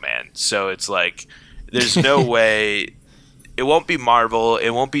have Mega Man, so it's like there's no way. It won't be Marvel,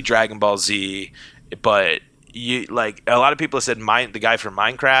 it won't be Dragon Ball Z, but you like a lot of people have said the guy from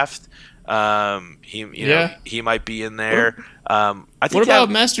Minecraft, he might be in there. I think what about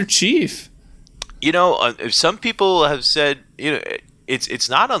Master Chief? You know, some people have said, you know, it's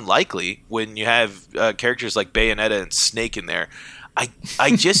not unlikely when you have characters like Bayonetta and Snake in there.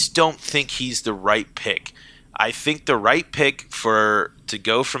 I just don't think he's the right pick. I think the right pick to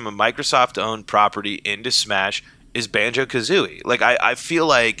go from a Microsoft-owned property into Smash is Banjo-Kazooie. Like I feel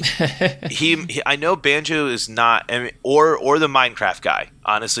like I know Banjo is not, I mean, or the Minecraft guy.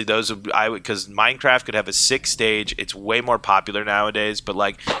 Honestly, because Minecraft could have a 6 stage. It's way more popular nowadays. But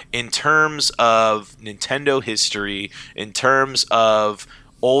like in terms of Nintendo history, in terms of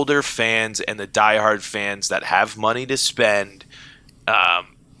older fans and the diehard fans that have money to spend.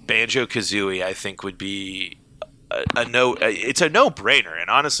 Banjo-Kazooie, I think, would be it's a no-brainer. And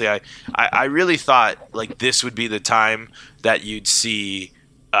honestly, I really thought like this would be the time that you'd see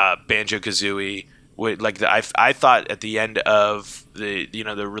Banjo-Kazooie. I thought at the end of the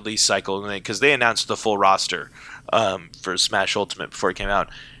release cycle, because they announced the full roster for Smash Ultimate before it came out.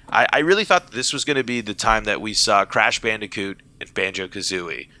 I really thought that this was going to be the time that we saw Crash Bandicoot and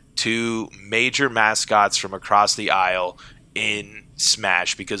Banjo-Kazooie, 2 major mascots from across the aisle in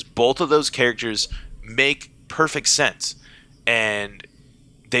Smash, because both of those characters make perfect sense, and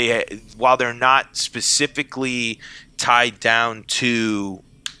while they're not specifically tied down to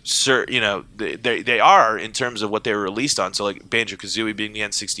certain, you know, they are in terms of what they were released on. So like Banjo-Kazooie being the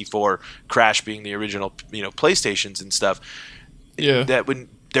N64, Crash being the original, you know, PlayStations and stuff. Yeah, that when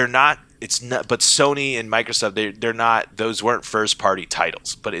they're not. It's not, but Sony and Microsoft, they're not. Those weren't first party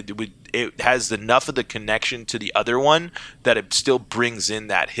titles, but it has enough of the connection to the other one that it still brings in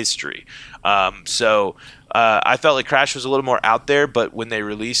that history. So I felt like Crash was a little more out there, but when they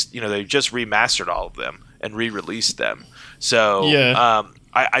released, you know, they just remastered all of them and re-released them. So yeah.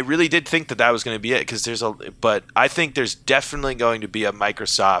 I really did think that was going to be it, because but I think there's definitely going to be a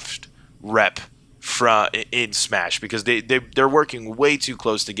Microsoft rep in Smash, because they're working way too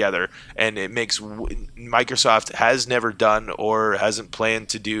close together, and it makes Microsoft has never done or hasn't planned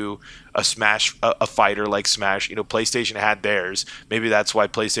to do a Smash a fighter like Smash. You know, PlayStation had theirs. Maybe that's why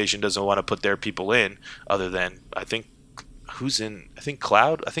PlayStation doesn't want to put their people in, other than I think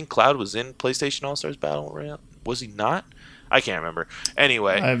Cloud. I think Cloud was in PlayStation All-Stars Battle Royale. Was he not? I can't remember.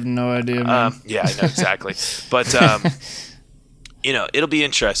 Anyway, I have no idea, man. Yeah, I know exactly. But you know, it'll be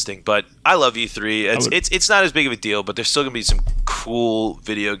interesting, but I love E3. It's not as big of a deal, but there's still gonna be some cool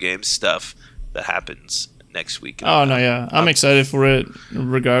video game stuff that happens next week. Oh no, yeah, I'm excited for it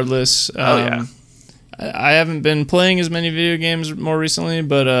regardless. Yeah. I haven't been playing as many video games more recently,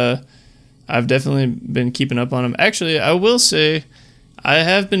 but I've definitely been keeping up on them. Actually, I will say I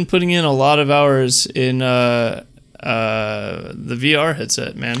have been putting in a lot of hours in the VR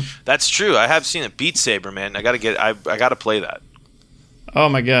headset, man. That's true. I have seen it. Beat Saber, man. I gotta play that. Oh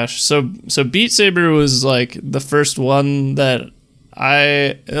my gosh. So Beat Saber was like the first one that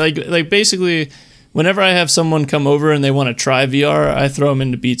I like basically whenever I have someone come over and they want to try VR, I throw them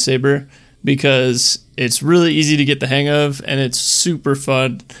into Beat Saber because it's really easy to get the hang of and it's super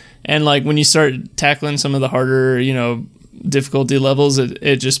fun. And like when you start tackling some of the harder, you know, difficulty levels,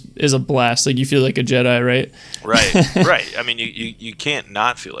 it just is a blast. Like you feel like a Jedi, right? Right. I mean, you can't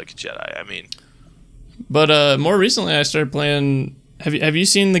not feel like a Jedi. I mean, but more recently I started playing. Have you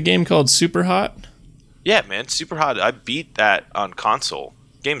seen the game called Super Hot? Yeah, man, Super Hot. I beat that on console.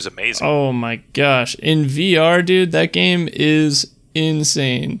 Game's amazing. Oh my gosh. In VR, dude, that game is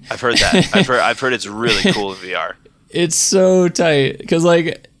insane. I've heard that. I've heard it's really cool in VR. It's so tight because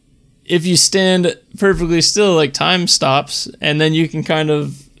like if you stand perfectly still, like time stops, and then you can kind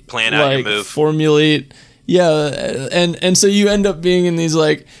of plan out like your move, formulate. Yeah, and so you end up being in these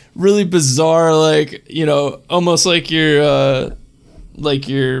like really bizarre, like, you know, almost like your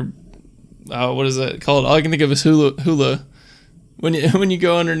what is that called? All I can think of is hula. When you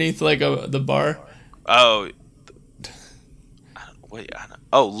go underneath like the bar. Oh, wait,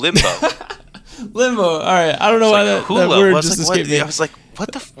 limbo. Limbo. All right, I don't know why that word just escaped me. I was like,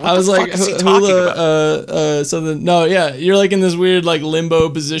 what the fuck is he hula, talking about? Something. No, yeah, you're like in this weird like limbo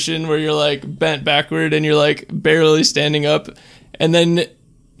position where you're like bent backward and you're like barely standing up, and then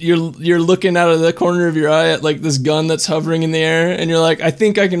you're looking out of the corner of your eye at like this gun that's hovering in the air, and you're like, I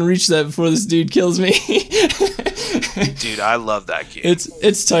think I can reach that before this dude kills me. Dude, I love that game.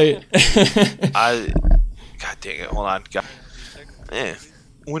 It's tight. God dang it! Hold on.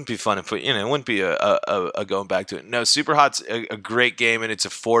 Wouldn't be fun if it wouldn't be a going back to it. No, Superhot's a great game, and it's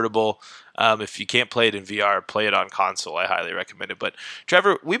affordable. If you can't play it in VR, play it on console. I highly recommend it. But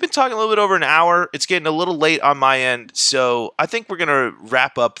Trevor, we've been talking a little bit over an hour. It's getting a little late on my end, so I think we're gonna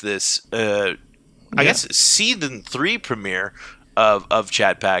wrap up this. I guess season 3 premiere of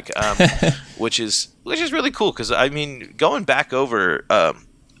Chat Pack, which is really cool because I mean, going back over.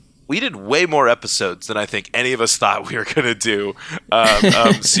 We did way more episodes than I think any of us thought we were going to do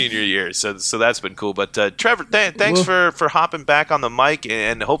senior year. So that's been cool. But Trevor, thanks for hopping back on the mic.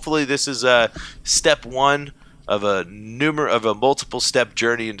 And hopefully this is step 1 of a multiple step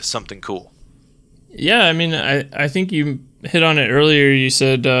journey into something cool. Yeah, I mean, I think you hit on it earlier. You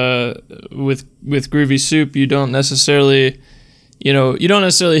said with Groovy Soup, you don't necessarily hit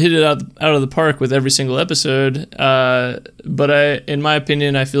it out of the park with every single episode. But in my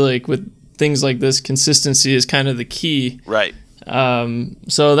opinion, I feel like with things like this, consistency is kind of the key. Right.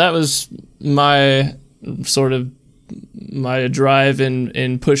 So that was my drive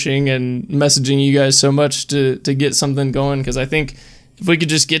in pushing and messaging you guys so much to get something going. Because I think if we could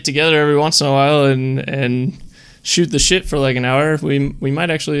just get together every once in a while and shoot the shit for like an hour, we might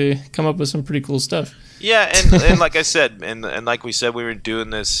actually come up with some pretty cool stuff. Yeah, and like I said, and like we said, we were doing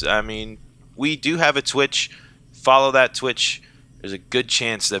this. I mean, we do have a Twitch. Follow that Twitch. There's a good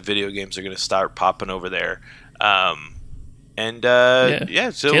chance that video games are going to start popping over there. So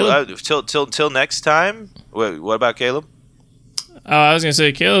till next time. What about Caleb? I was going to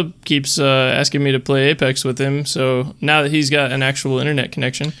say, Caleb keeps asking me to play Apex with him, so now that he's got an actual internet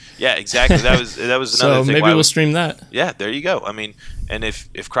connection. Yeah, exactly. That was another so thing. Maybe we'll stream that. Yeah, there you go. I mean, and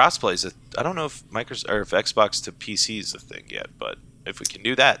if crossplay is I don't know if Microsoft or if Xbox to PC is a thing yet, but if we can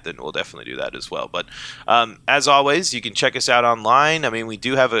do that, then we'll definitely do that as well. But as always, you can check us out online. I mean, we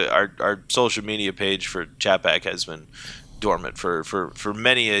do have our social media page for Chatback has been dormant for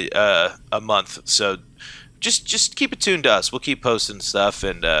many a month, so just keep it tuned to us. We'll keep posting stuff,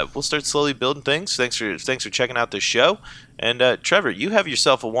 and we'll start slowly building things. Thanks for checking out this show. And Trevor, you have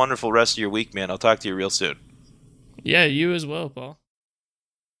yourself a wonderful rest of your week, man. I'll talk to you real soon. Yeah, you as well, Paul.